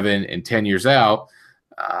 and 7 and 10 years out,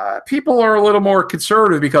 people are a little more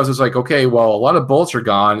conservative because it's like, okay, well, a lot of bullets are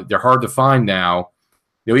gone. They're hard to find now.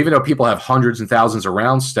 Even though people have hundreds and thousands of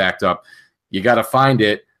rounds stacked up, you got to find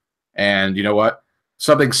it. And you know what?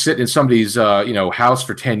 Something's sitting in somebody's, house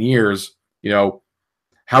for 10 years.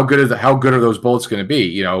 How good are those bullets going to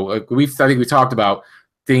be? I think we talked about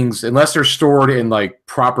things, unless they're stored in like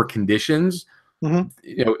proper conditions. Mm-hmm.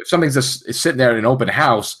 If something's just sitting there in an open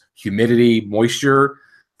house, humidity, moisture,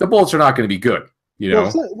 the bullets are not going to be good.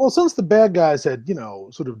 Well, since the bad guys had,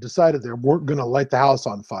 sort of decided they weren't going to light the house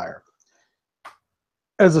on fire,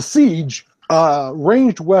 as a siege,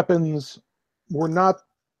 ranged weapons were not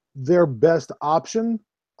their best option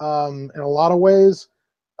in a lot of ways,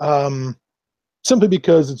 simply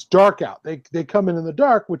because it's dark out. They come in the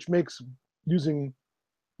dark, which makes using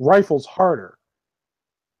rifles harder.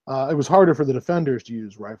 It was harder for the defenders to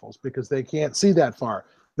use rifles because they can't see that far.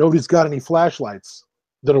 Nobody's got any flashlights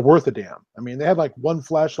that are worth a damn. I mean, they had like one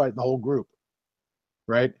flashlight in the whole group,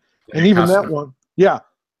 right? And even that one, yeah.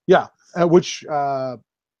 Which, personally,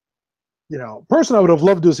 I would have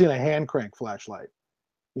loved to have seen a hand crank flashlight,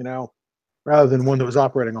 rather than one that was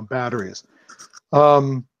operating on batteries.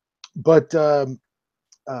 But I'm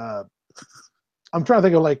trying to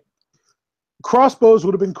think of like crossbows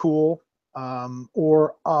would have been cool,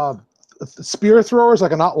 or spear throwers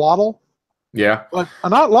like an Otlotl. Yeah. But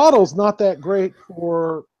an Otlotl is not that great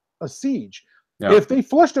for a siege. No. If they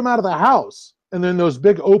flushed them out of the house and then those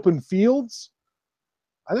big open fields,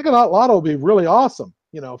 I think an Otlotl would be really awesome,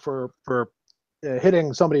 for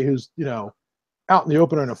hitting somebody who's, out in the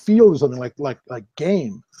open or in a field or something like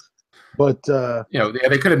game. But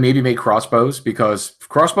they could have maybe made crossbows, because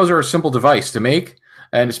crossbows are a simple device to make,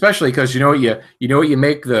 and especially because you know what you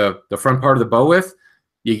make the front part of the bow with.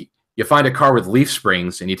 You find a car with leaf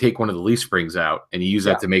springs and you take one of the leaf springs out and you use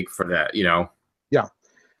that to make for that. Yeah.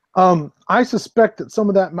 I suspect that some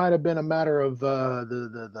of that might have been a matter of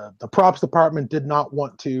the props department did not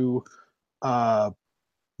want to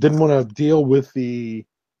didn't want to deal with the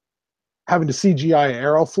having to CGI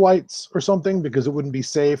aero flights or something because it wouldn't be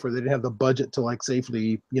safe, or they didn't have the budget to like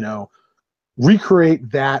safely, recreate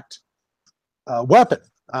that weapon.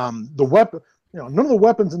 The weapon, none of the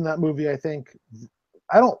weapons in that movie, I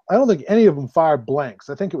don't think any of them fired blanks.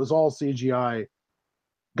 I think it was all CGI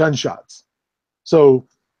gunshots. So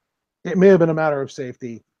it may have been a matter of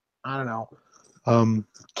safety. I don't know.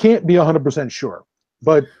 Can't be 100% sure.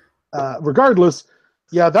 But regardless,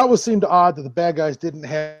 yeah, that was seemed odd that the bad guys didn't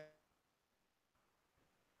have.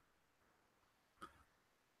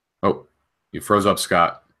 Oh, you froze up,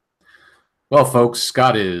 Scott. Well, folks,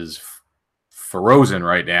 Scott is frozen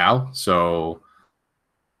right now, so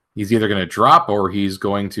he's either going to drop or he's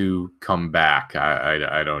going to come back.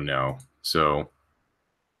 I don't know. So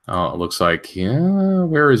it looks like, yeah,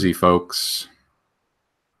 where is he, folks?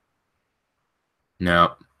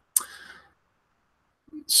 No.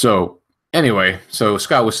 So anyway, so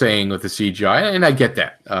Scott was saying with the CGI, and I get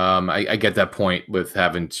that. I get that point with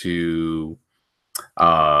having to,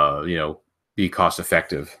 be cost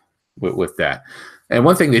effective with that. And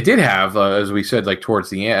one thing they did have, as we said, like towards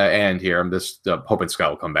the end here, I'm just hoping Scott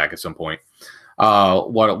will come back at some point.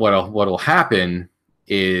 What'll happen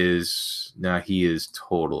is now he is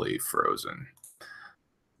totally frozen.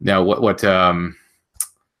 Now what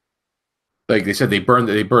like they said they burned.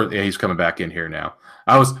 Yeah, he's coming back in here now.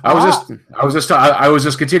 I was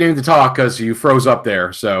just continuing to talk because you froze up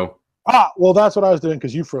there. So well, that's what I was doing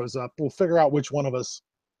because you froze up. We'll figure out which one of us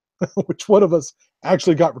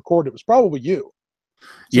actually got recorded. It was probably you.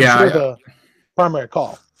 Yeah, the primary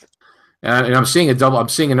call. And I'm seeing I'm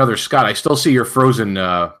seeing another Scott. I still see your frozen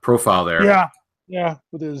profile there. Yeah,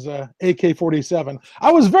 with his AK-47.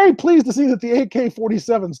 I was very pleased to see that the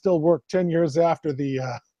AK-47 still worked 10 years after the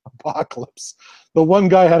apocalypse. The one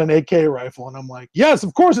guy had an AK rifle, and I'm like, yes,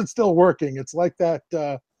 of course it's still working. It's like that.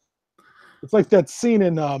 It's like that scene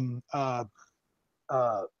in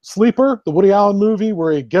Sleeper, the Woody Allen movie,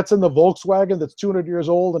 where he gets in the Volkswagen that's 200 years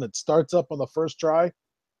old and it starts up on the first try.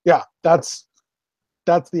 Yeah, that's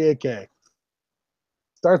the AK.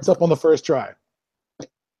 Starts up on the first try.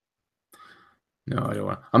 No, I don't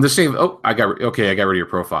want. I'm just saying. Oh, I got rid of your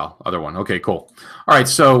profile. Other one. Okay, cool. All right.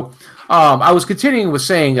 So, I was continuing with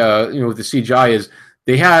saying, with the CGI is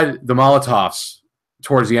they had the Molotovs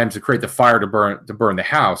towards the end to create the fire to burn the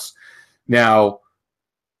house. Now,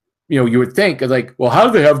 you would think like, well, how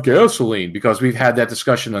do they have gasoline? Because we've had that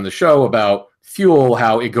discussion on the show about fuel,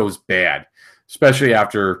 how it goes bad, especially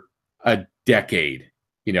after a decade.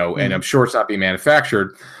 And I'm sure it's not being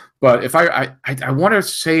manufactured. But if I want to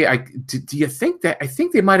say, do you think that I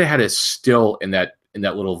think they might have had a still in that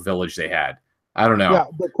little village they had? I don't know. Yeah,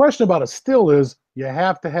 the question about a still is you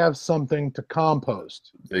have to have something to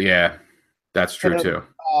compost. Yeah, that's true too.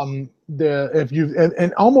 And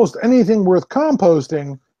almost anything worth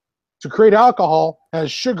composting to create alcohol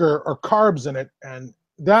has sugar or carbs in it, and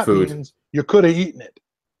that means you could have eaten it.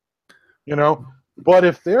 But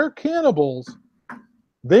if they're cannibals,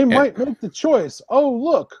 they might make the choice, oh,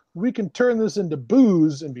 look, we can turn this into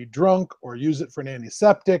booze and be drunk or use it for an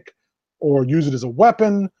antiseptic or use it as a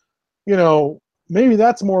weapon. Maybe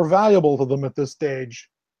that's more valuable to them at this stage.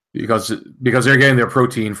 Because they're getting their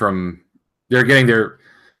protein from, they're getting their,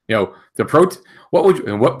 the protein.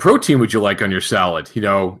 What protein would you like on your salad?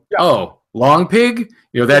 Yeah. Oh, long pig?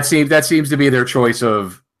 That seems to be their choice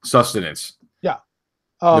of sustenance. Yeah.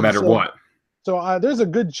 No matter what. So there's a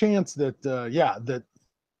good chance that, that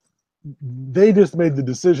they just made the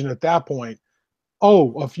decision at that point.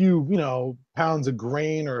 Oh, a few, pounds of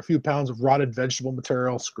grain or a few pounds of rotted vegetable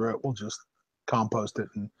material. Screw it. We'll just compost it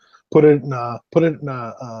and put it in a what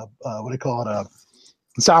do you call it? A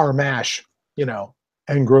sour mash,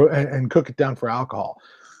 and grow and cook it down for alcohol,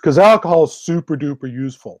 because alcohol is super duper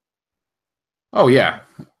useful. Oh yeah.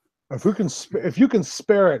 If you can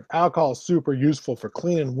spare it, alcohol is super useful for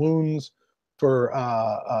cleaning wounds, for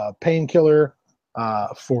painkiller.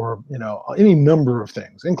 For any number of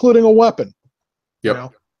things, including a weapon.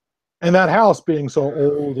 Yep. And that house being so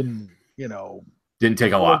old and didn't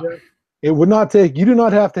take a lot. It would not take. You do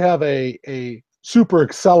not have to have a super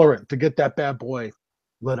accelerant to get that bad boy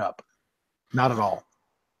lit up. Not at all.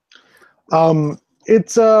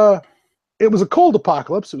 It was a cold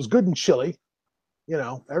apocalypse. It was good and chilly.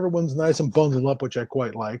 Everyone's nice and bundled up, which I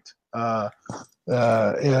quite liked.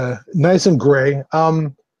 Nice and gray.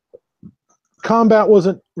 Combat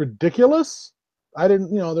wasn't ridiculous. I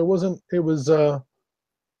didn't, there wasn't, it was, it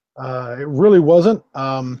really wasn't.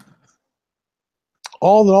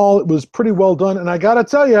 all in all, it was pretty well done. And I got to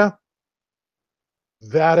tell you,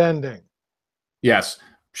 that ending. Yes.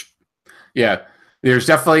 Yeah. There's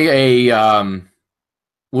definitely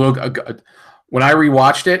when I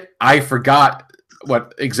rewatched it, I forgot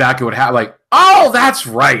exactly what happened. Like, oh, that's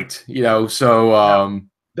right. So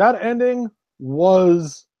that ending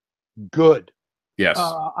was good. yes.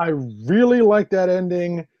 I really like that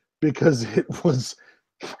ending because it was,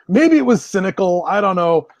 maybe it was cynical. I don't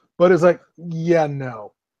know, but it's like, yeah,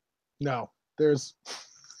 no, there's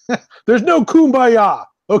no kumbaya.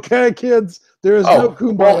 Okay, kids, there is no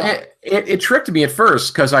kumbaya. Well, it tricked me at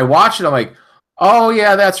first because I watched it. I'm like, oh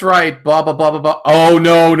yeah, that's right. Blah blah blah blah blah. Oh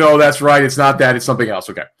no, that's right. It's not that. It's something else.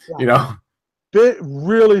 Okay, yeah.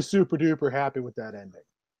 Really super duper happy with that ending.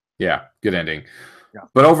 Yeah, good ending. Yeah.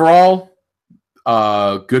 But overall,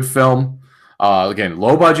 good film. Again,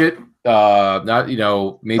 low budget. Not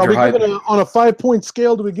major hype. On a 5-point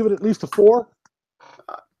scale, do we give it at least a 4?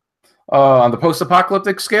 On the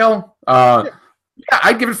post-apocalyptic scale, yeah,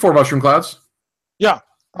 I'd give it 4 mushroom clouds. Yeah,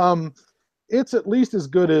 it's at least as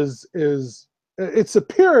good as it's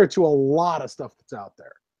superior to a lot of stuff that's out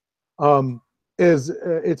there. As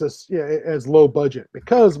low budget,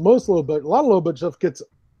 because a lot of low budget stuff gets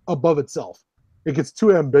above itself. It gets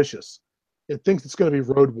too ambitious. It thinks it's going to be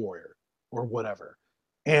Road Warrior or whatever,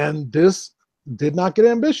 and this did not get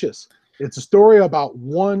ambitious. It's a story about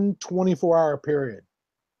one 24-hour period,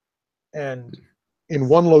 and in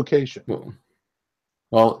one location.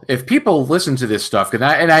 Well, if people listen to this stuff, and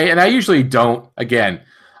I usually don't. Again,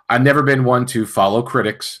 I've never been one to follow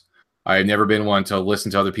critics. I've never been one to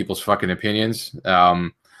listen to other people's fucking opinions.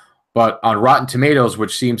 But on Rotten Tomatoes,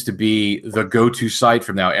 which seems to be the go-to site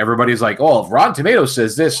from now, everybody's like, "Oh, if Rotten Tomatoes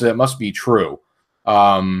says this, it must be true."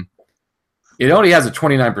 It only has a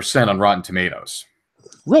 29% on Rotten Tomatoes.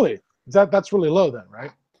 Really? That's really low then,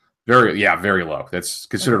 right? Very low. That's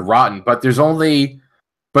considered rotten. But there's only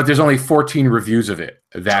 14 reviews of it.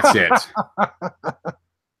 That's it.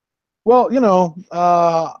 Well,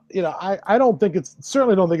 I don't think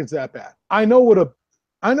certainly don't think it's that bad. I know what a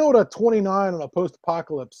 29 on a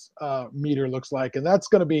post-apocalypse meter looks like, and that's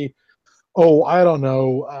going to be, I don't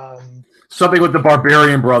know, something with the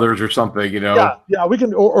Barbarian Brothers or something, Yeah, we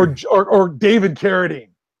can, or David Carradine.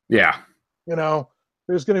 Yeah,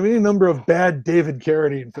 there's going to be any number of bad David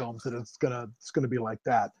Carradine films that it's gonna be like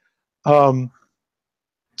that.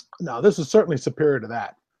 No, this is certainly superior to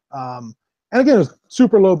that. And again, it was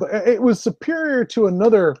super low, but it was superior to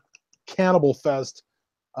another cannibal fest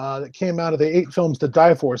that came out of the 8 Films to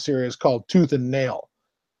Die For series called Tooth and Nail,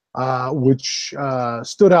 which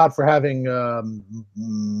stood out for having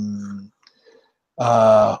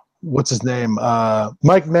what's his name,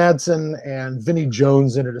 Mike Madsen and Vinnie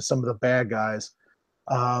Jones in it as some of the bad guys,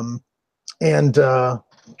 and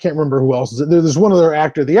can't remember who else is it. There's one other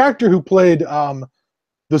actor, the actor who played the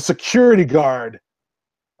security guard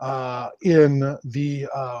in the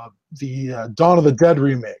Dawn of the Dead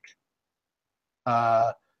remake,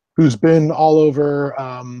 who's been all over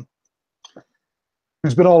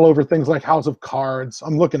things like House of Cards.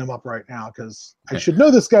 I'm looking him up right now because I should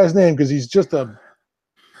know this guy's name because he's just a,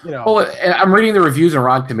 Well, and I'm reading the reviews on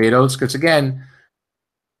Rotten Tomatoes because, again,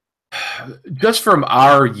 just from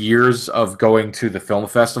our years of going to the film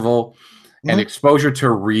festival and exposure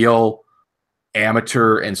to real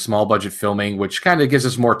amateur and small budget filming, which kind of gives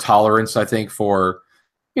us more tolerance, I think, for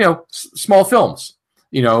small films.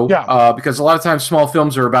 Because a lot of times small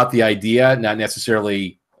films are about the idea, not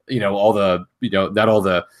necessarily all the not all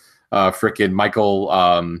the frickin'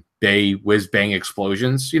 Michael Bay whiz bang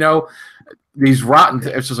explosions. These rotten.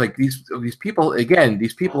 It's just like these people. Again,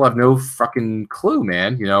 these people have no fucking clue,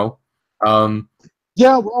 man. Yeah,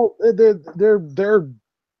 well, they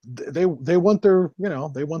want their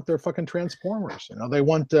they want their fucking Transformers. They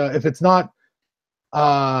want if it's not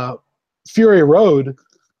Fury Road,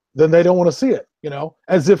 then they don't want to see it.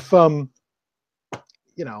 As if that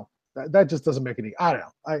just doesn't make any. I don't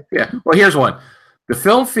know. Well, here's one. The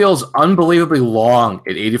film feels unbelievably long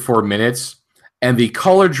at 84 minutes, and the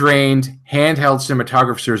color-drained, handheld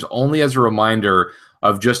cinematography serves only as a reminder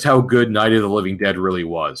of just how good Night of the Living Dead really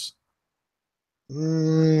was.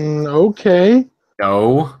 Okay.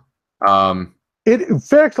 No.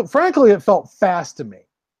 Frankly, it felt fast to me.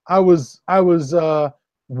 I was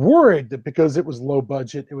worried that because it was low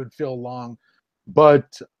budget, it would feel long,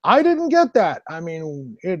 but I didn't get that. I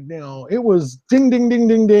mean, it was ding, ding, ding,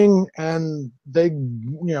 ding, ding, and they,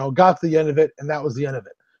 got to the end of it, and that was the end of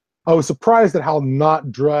it. I was surprised at how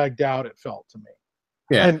not dragged out it felt to me.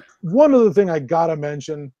 Yeah. And one other thing I gotta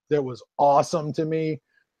mention that was awesome to me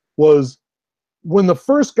was when the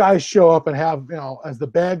first guys show up and have, as the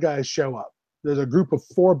bad guys show up, there's a group of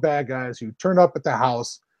 4 bad guys who turn up at the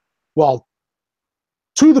house. Well,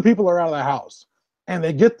 2 of the people are out of the house, and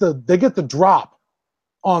they get the drop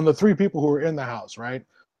on the 3 people who are in the house, right?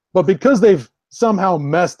 But because they've somehow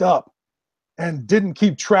messed up and didn't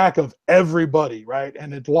keep track of everybody, right?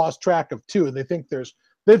 And it lost track of 2, and they think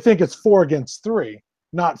it's 4 against 3,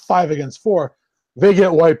 not 5 against 4. They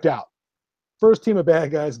get wiped out. First team of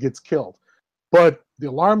bad guys gets killed. But the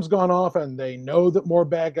alarm's gone off, and they know that more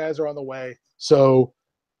bad guys are on the way. So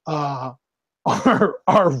our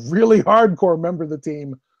really hardcore member of the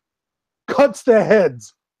team cuts the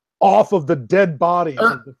heads off of the dead bodies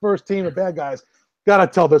of the first team of bad guys. Gotta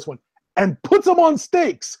tell this one. And puts them on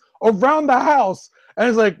stakes around the house. And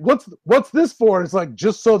it's like, what's this for? And it's like,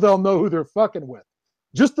 just so they'll know who they're fucking with.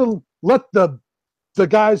 Just to let the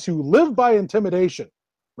guys who live by intimidation,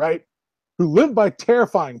 right? Who live by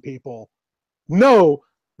terrifying people know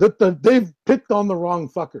that they've picked on the wrong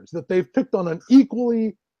fuckers, that they've picked on an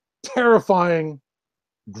equally terrifying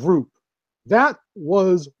group. That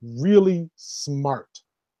was really smart.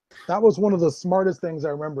 That was one of the smartest things I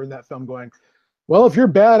remember in that film, going, well, if you're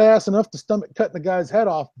badass enough to stomach cutting the guy's head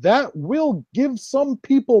off, that will give some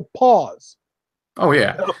people pause. Oh,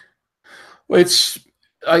 yeah. Well, it's,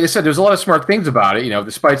 like I said, there's a lot of smart things about it.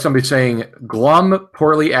 Despite somebody saying glum,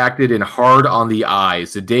 poorly acted, and hard on the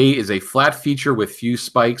eyes, The Day is a flat feature with few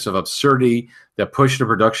spikes of absurdity that push the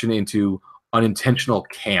production into unintentional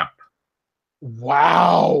camp.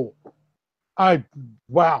 Wow. I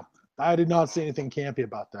did not see anything campy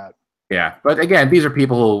about that. Yeah, but again, these are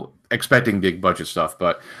people expecting big budget stuff.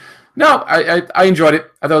 But no, I enjoyed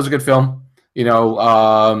it. I thought it was a good film.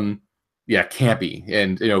 Campy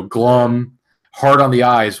and glum, hard on the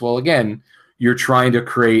eyes. Well, again, you're trying to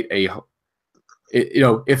create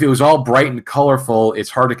if it was all bright and colorful, it's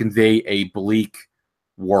hard to convey a bleak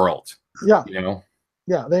world. Yeah.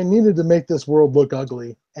 Yeah, they needed to make this world look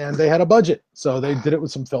ugly, and they had a budget. So they did it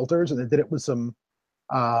with some filters, and they did it with some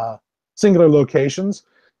singular locations.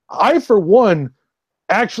 I, for one,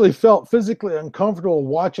 actually felt physically uncomfortable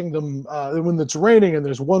watching them when it's raining and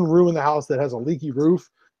there's one room in the house that has a leaky roof,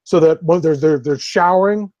 so that when they're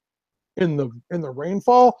showering in the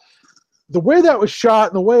rainfall. The way that was shot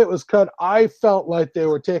and the way it was cut, I felt like they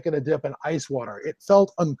were taking a dip in ice water. It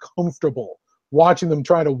felt uncomfortable watching them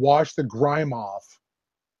trying to wash the grime off,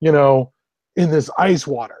 in this ice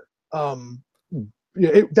water.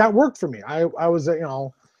 That worked for me. I was,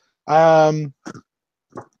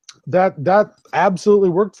 that absolutely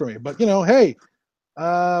worked for me. But hey,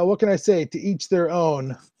 what can I say? To each their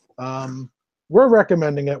own. We're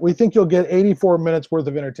recommending it. We think you'll get 84 minutes worth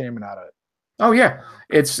of entertainment out of it. Oh yeah,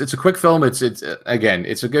 it's a quick film. It's again,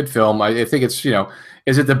 it's a good film. I think it's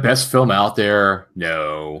is it the best film out there?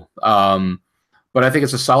 No, but I think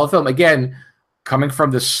it's a solid film. Again, coming from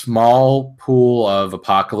the small pool of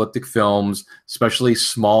apocalyptic films, especially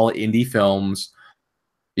small indie films,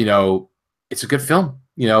 it's a good film.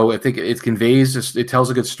 I think it conveys, it tells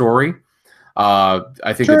a good story.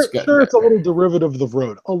 I think it's a little derivative of the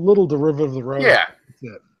road. Yeah,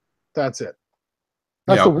 that's it.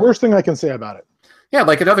 That's the worst thing I can say about it. Yeah,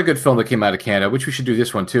 like another good film that came out of Canada, which we should do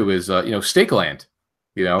this one too, is Stakeland.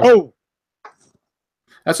 Oh,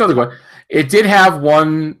 that's another one. It did have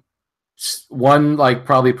one like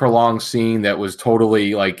probably prolonged scene that was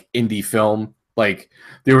totally like indie film. Like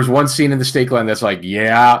there was one scene in the Stakeland that's like,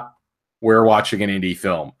 yeah, we're watching an indie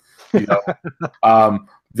film.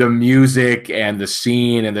 The music and the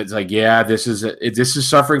scene, and it's like, yeah, this is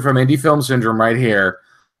suffering from indie film syndrome right here.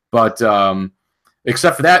 But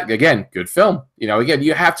except for that, again, good film. Again,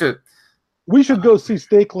 you have to. We should go see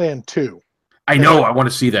Stakeland 2. I know, I want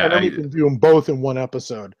to see that. And then we can do them both in one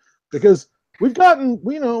episode, because we've gotten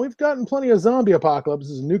plenty of zombie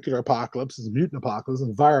apocalypses, nuclear apocalypses, mutant apocalypses,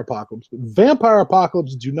 and virus apocalypse. But vampire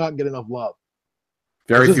apocalypses do not get enough love.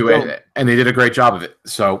 Very few, and they did a great job of it.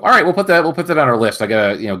 So, all right, we'll put that on our list. I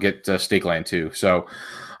gotta, get Stakeland too. So,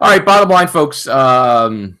 all right, bottom line, folks,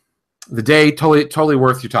 The Day, totally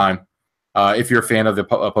worth your time if you're a fan of the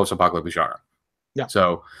post-apocalyptic genre. Yeah.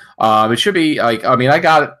 So, it should be like, I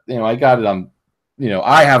got it. I got it on,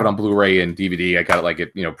 I have it on Blu-ray and DVD. I got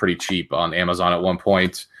it pretty cheap on Amazon at one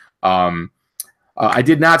point. I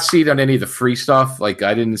did not see it on any of the free stuff. Like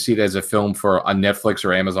I didn't see it as a film on Netflix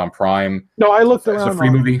or Amazon Prime. No, I looked around as a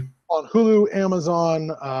free movie on Hulu, Amazon,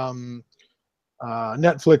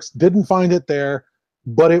 Netflix. Didn't find it there,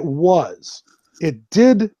 but it was. It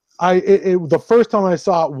did. The first time I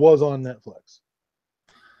saw it was on Netflix.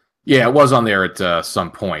 Yeah, it was on there at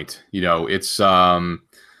some point. It's well,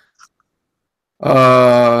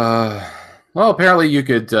 apparently you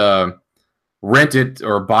could. rent it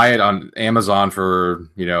or buy it on Amazon for,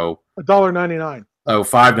 $1.99. oh,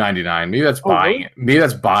 $5.99. Maybe that's Oh, buying really? it. Maybe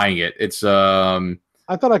that's buying it. It's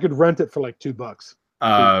I thought I could rent it for like $2.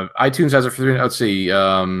 iTunes has it for let's see.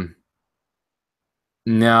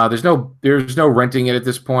 No, there's no renting it at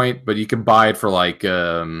this point, but you can buy it for like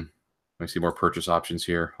let me see more purchase options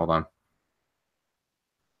here. Hold on.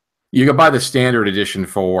 You can buy the standard edition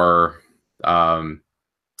for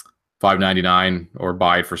 $5.99 or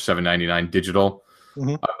buy it for $7.99 digital.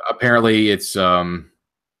 Mm-hmm. Apparently, it's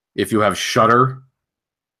if you have Shudder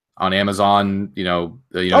on Amazon,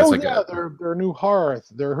 it's like their new horror,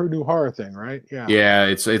 her new horror thing, right? Yeah. Yeah,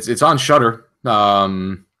 it's on Shudder.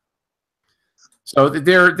 So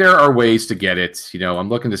there are ways to get it. I'm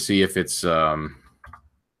looking to see if it's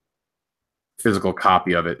physical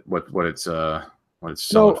copy of it, what it's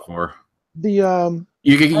selling for. The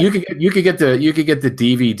you could get the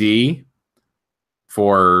DVD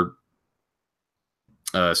for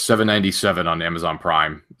 $7.97 on Amazon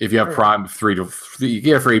Prime. If you have Prime, you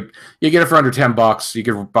get it for under $10. You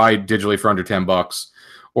can buy it digitally for under $10,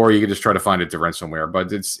 or you can just try to find it to rent somewhere.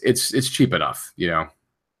 But it's cheap enough,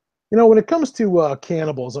 when it comes to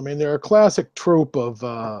cannibals, I mean, they're a classic trope of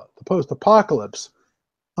the post-apocalypse.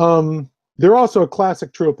 They're also a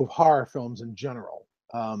classic trope of horror films in general.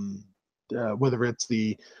 Whether it's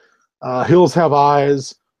the Hills Have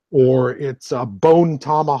Eyes, or it's Bone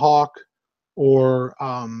Tomahawk, or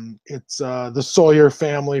it's the Sawyer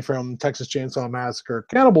family from Texas Chainsaw Massacre.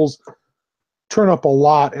 Cannibals turn up a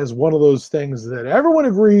lot as one of those things that everyone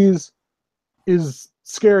agrees is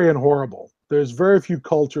scary and horrible. There's very few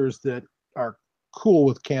cultures that are cool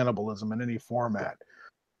with cannibalism in any format.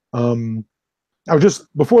 I was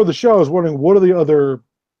just, before the show, I was wondering, what are the other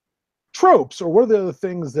tropes, or what are the other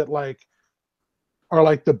things that are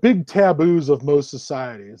like the big taboos of most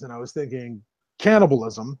societies? And I was thinking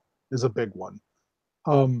cannibalism is a big one.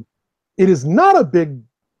 It is not a big,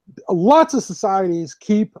 lots of societies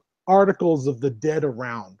keep articles of the dead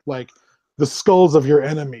around, like the skulls of your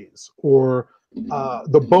enemies, or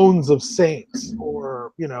the bones of saints,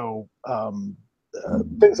 or things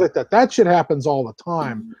like that. That shit happens all the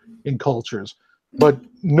time in cultures, but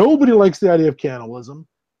nobody likes the idea of cannibalism.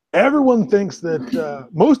 Everyone thinks that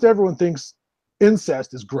most everyone thinks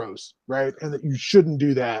incest is gross, right? And that you shouldn't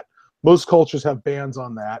do that. Most cultures have bans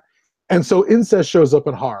on that. And so incest shows up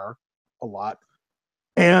in horror a lot.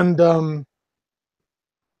 And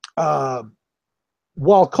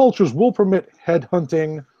while cultures will permit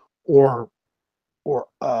headhunting or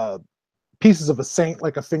pieces of a saint,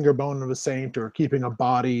 like a finger bone of a saint, or keeping a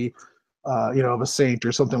body of a saint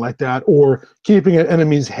or something like that, or keeping an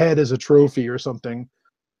enemy's head as a trophy or something,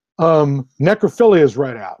 necrophilia is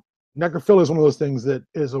right out. Necrophilia is one of those things that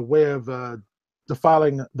is a way of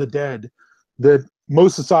defiling the dead that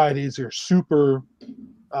most societies are super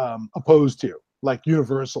opposed to, like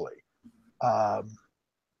universally.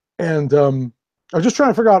 And I was just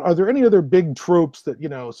trying to figure out, are there any other big tropes that,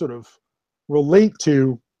 sort of relate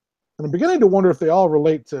to, and I'm beginning to wonder if they all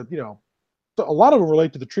relate to, a lot of them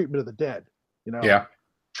relate to the treatment of the dead. Yeah.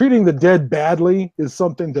 Treating the dead badly is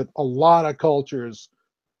something that a lot of cultures,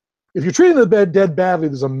 if you're treating the dead badly,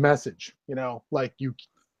 there's a message, like you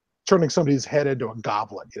turning somebody's head into a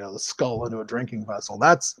goblet, the skull into a drinking vessel.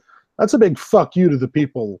 That's a big fuck you to the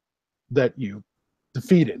people that you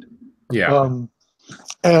defeated. Yeah.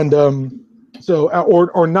 So,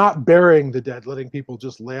 or not burying the dead, letting people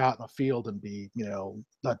just lay out in the field and be,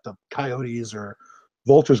 let the coyotes or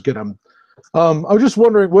vultures get them. I was just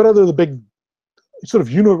wondering, what other the big sort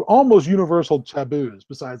of almost universal taboos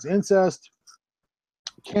besides incest,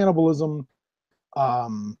 cannibalism,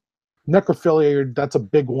 necrophilia? That's a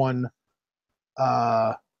big one.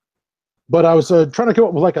 But I was trying to come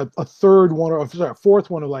up with like a third one, or sorry, a fourth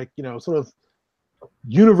one of like, sort of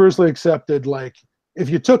universally accepted. Like if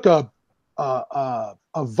you took a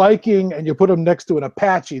Viking and you put them next to an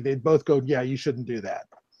Apache, they'd both go, yeah, you shouldn't do that.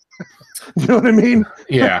 You know what I mean?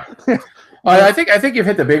 Yeah. I think you've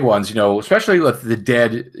hit the big ones, especially with the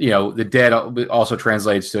dead. The dead also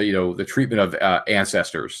translates to, the treatment of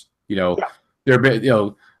ancestors. Yeah. They're big,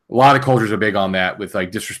 a lot of cultures are big on that, with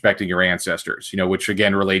like disrespecting your ancestors, which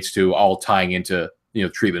again relates to all tying into,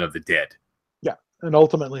 treatment of the dead. Yeah. And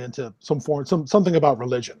ultimately into some form, something about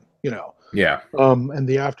religion, Yeah. And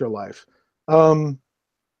the afterlife. I'm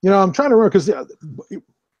trying to remember, because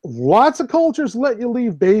lots of cultures let you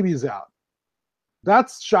leave babies out.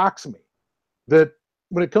 That shocks me. That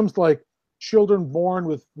when it comes to like children born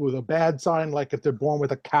with a bad sign, like if they're born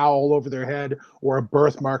with a cowl over their head or a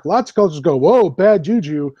birthmark, lots of cultures go, whoa, bad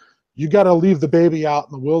juju, you got to leave the baby out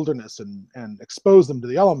in the wilderness and expose them to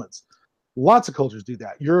the elements. Lots of cultures do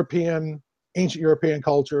that. European, ancient European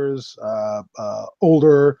cultures,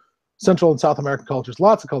 older Central and South American cultures.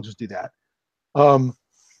 Lots of cultures do that,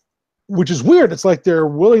 which is weird. It's like they're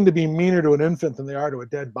willing to be meaner to an infant than they are to a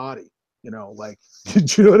dead body. Like, do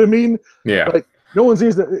you know what I mean? Yeah. Like, no one's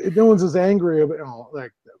as angry about,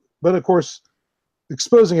 like, but of course,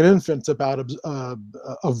 exposing an infant's about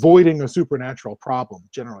avoiding a supernatural problem,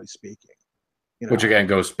 generally speaking. Which again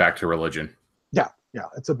goes back to religion. Yeah,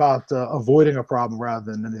 it's about avoiding a problem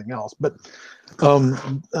rather than anything else. But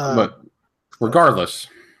regardless,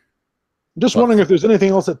 I'm just wondering if there's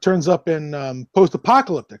anything else that turns up in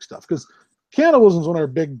post-apocalyptic stuff, because cannibalism is one of our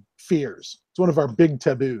big fears. It's one of our big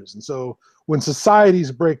taboos. And so when societies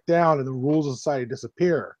break down and the rules of society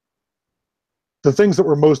disappear, the things that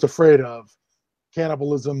we're most afraid of,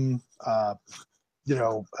 cannibalism,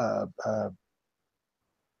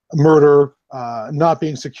 murder, not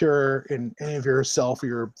being secure in any of yourself or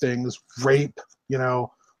your things, rape,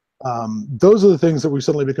 those are the things that we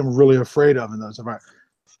suddenly become really afraid of in those environments.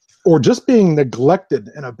 Or just being neglected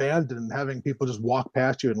and abandoned and having people just walk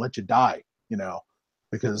past you and let you die,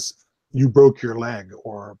 because you broke your leg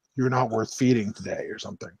or you're not worth feeding today or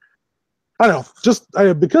something. I don't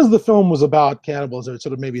know, because the film was about cannibalism, it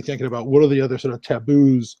sort of made me thinking about what are the other sort of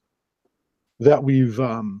taboos that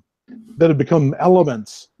that have become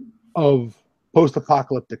elements of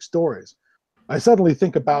post-apocalyptic stories. I suddenly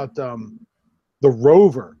think about the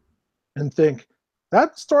Rover and think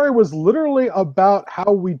that story was literally about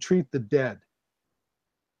how we treat the dead.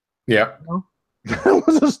 Yeah. That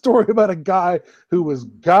was a story about a guy who was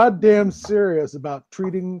goddamn serious about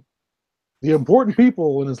treating the important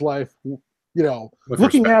people in his life,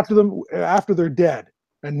 looking after them after they're dead,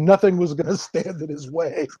 and nothing was going to stand in his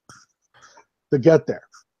way to get there.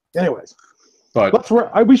 Anyways,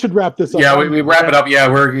 but we should wrap this up. Yeah, we wrap it up. Yeah,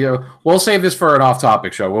 we'll save this for an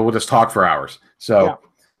off-topic show. We'll just talk for hours. So,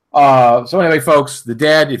 so anyway, folks, The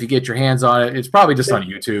Dead. If you get your hands on it, it's probably just on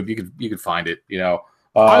YouTube. You could find it.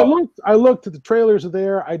 I looked at the trailers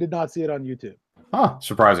there. I did not see it on YouTube. Huh,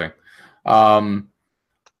 surprising.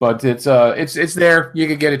 But it's there. You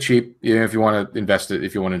could get it cheap, if you want to invest it.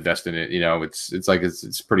 If you want to invest in it,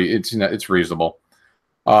 it's reasonable.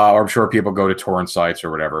 Or I'm sure people go to torrent sites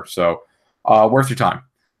or whatever. So, worth your time.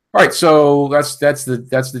 All right, so that's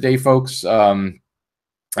the day, folks. We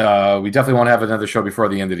definitely want to have another show before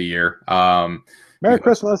the end of the year. Merry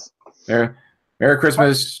Christmas. Merry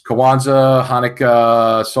Christmas, Kwanzaa,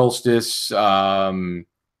 Hanukkah, Solstice,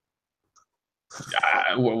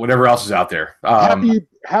 whatever else is out there.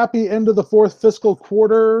 Happy end of the fourth fiscal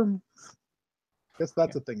quarter. Guess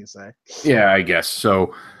that's a thing you say. Yeah, I guess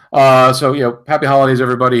so. Happy holidays,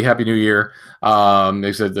 everybody. Happy New Year.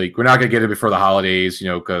 They said we're not gonna get it before the holidays,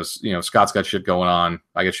 because Scott's got shit going on.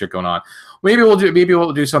 I got shit going on. Maybe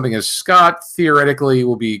we'll do something as Scott theoretically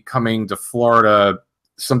will be coming to Florida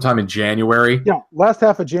sometime in January. Yeah, last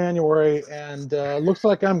half of January, and looks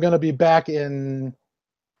like I'm gonna be back in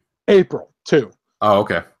April too. Oh,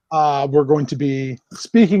 okay. We're going to be,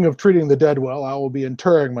 speaking of treating the dead well, I will be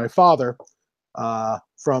interring my father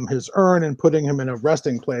from his urn and putting him in a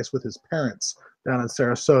resting place with his parents down in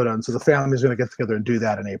Sarasota. And so the family's going to get together and do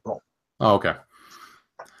that in April. Oh, okay.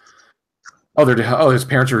 His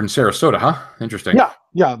parents are in Sarasota, huh? Interesting.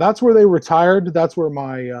 Yeah, that's where they retired. That's where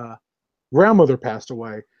my grandmother passed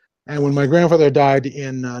away. And when my grandfather died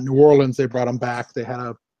in New Orleans, they brought him back. They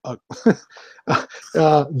had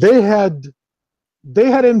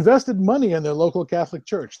they had invested money in their local Catholic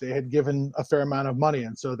church. They had given a fair amount of money,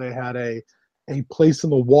 and so they had a place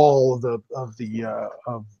in the wall of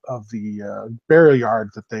the burial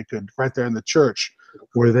yard that they could, right there in the church,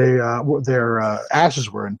 where their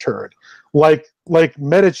ashes were interred, like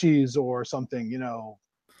Medici's or something,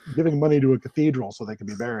 giving money to a cathedral so they could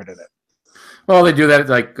be buried in it. Well, they do that.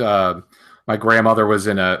 Like my grandmother was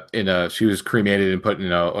she was cremated and put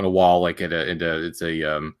in a wall, like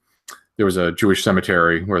there was a Jewish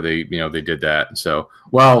cemetery where they did that. So,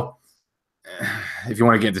 well, if you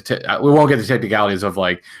want to get into, we won't get the technicalities of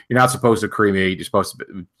you're not supposed to cremate. You're supposed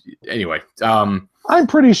to, anyway. I'm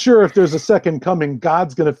pretty sure if there's a second coming,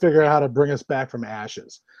 God's going to figure out how to bring us back from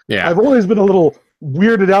ashes. Yeah. I've always been a little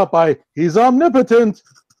weirded out by he's omnipotent,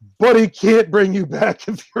 but he can't bring you back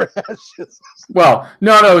if you're ashes. Well,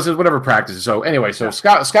 no, it's whatever practices. So anyway,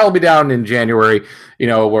 Scott will be down in January.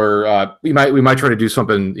 Where we might try to do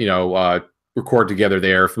something. Record together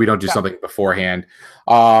there if we don't do something beforehand.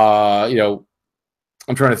 I'm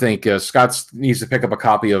trying to think. Scott needs to pick up a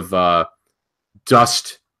copy of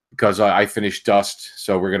Dust because I finished Dust,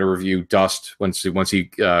 so we're going to review Dust once he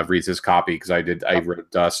reads his copy because I read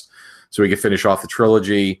Dust, so we can finish off the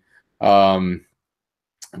trilogy.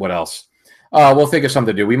 What else? We'll think of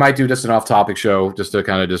something to do. We might do just an off-topic show just to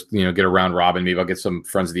kind of just get a round robin. Maybe I'll get some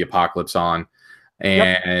Friends of the Apocalypse on,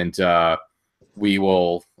 and we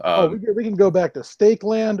will. We can go back to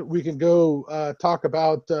Stakeland. We can go talk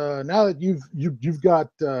about now that you've got.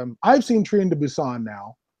 I've seen Train to Busan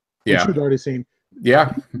now, which you've already seen.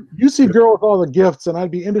 Yeah, you see Girl with All the Gifts, and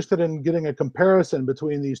I'd be interested in getting a comparison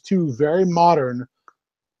between these two very modern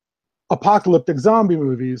apocalyptic zombie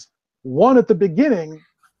movies. One at the beginning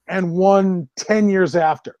and one 10 years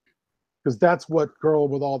after, because that's what Girl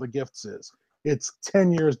with All the Gifts is. It's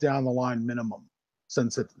 10 years down the line minimum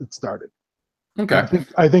since it started. Okay,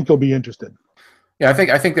 I think you'll be interested. Yeah, I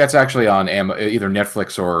think that's actually on either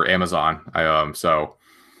Netflix or Amazon. So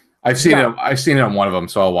I've seen it. I've seen it on one of them,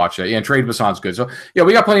 so I'll watch it. Yeah, and Trade Busan's good. So yeah,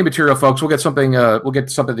 we got plenty of material, folks. We'll get something. We'll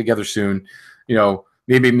get something together soon.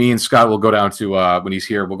 Maybe me and Scott will go down to when he's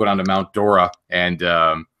here. We'll go down to Mount Dora and.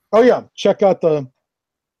 Check out the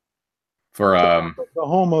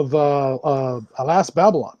home of Last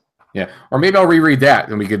Babylon. Yeah, or maybe I'll reread that,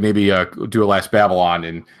 and we could maybe do a Last Babylon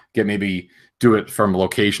and do it from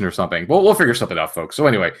location or something. We'll figure something out, folks. So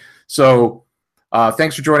anyway,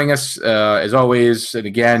 thanks for joining us as always. And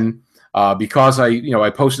again, because I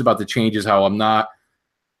posted about the changes, how I'm not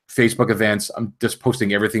Facebook events. I'm just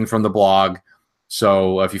posting everything from the blog.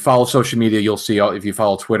 So if you follow social media, you'll see. If you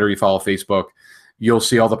follow Twitter, you follow Facebook, you'll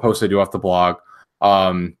see all the posts I do off the blog.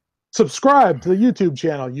 Subscribe to the YouTube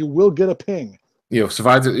channel. You will get a ping.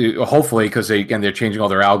 Survive hopefully, because they're changing all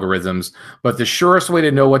their algorithms. But the surest way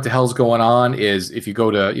to know what the hell's going on is if you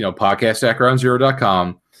go to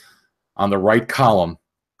podcast@groundzero.com. On the right column,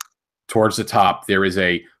 towards the top, there is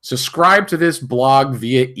a subscribe to this blog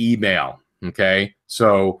via email. Okay,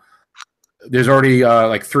 so there's already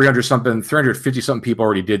like 350 something people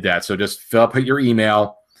already did that. So just fill up your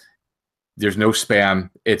email. There's no spam.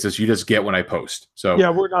 It's just you just get when I post. So yeah,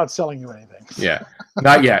 we're not selling you anything. Yeah,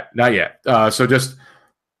 not yet. So just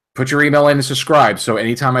put your email in and subscribe. So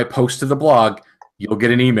anytime I post to the blog, you'll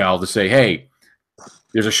get an email to say, hey,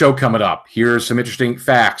 there's a show coming up. Here's some interesting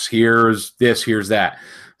facts. Here's this, here's that.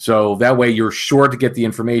 So that way you're sure to get the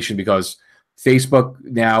information, because Facebook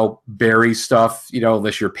now buries stuff,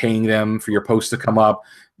 unless you're paying them for your posts to come up.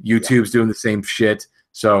 YouTube's doing the same shit.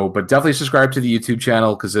 So, but definitely subscribe to the YouTube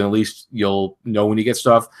channel, because then at least you'll know when you get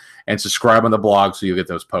stuff, and subscribe on the blog so you'll get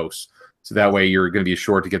those posts. So that way you're going to be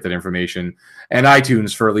sure to get that information. And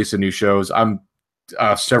iTunes for at least the new shows. I'm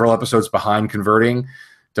several episodes behind converting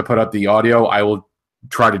to put up the audio. I will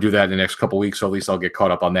try to do that in the next couple weeks, so at least I'll get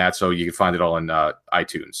caught up on that, so you can find it all in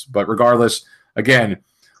iTunes. But regardless, again,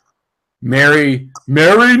 Merry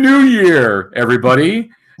New Year, everybody,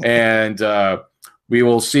 and we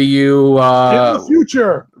will see you in the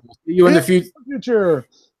future. We'll see you in the future.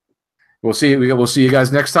 We'll see you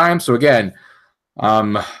guys next time. So again,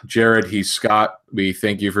 Jared, he's Scott. We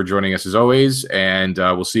thank you for joining us as always, and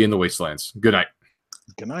we'll see you in the Wastelands. Good night.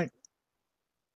 Good night.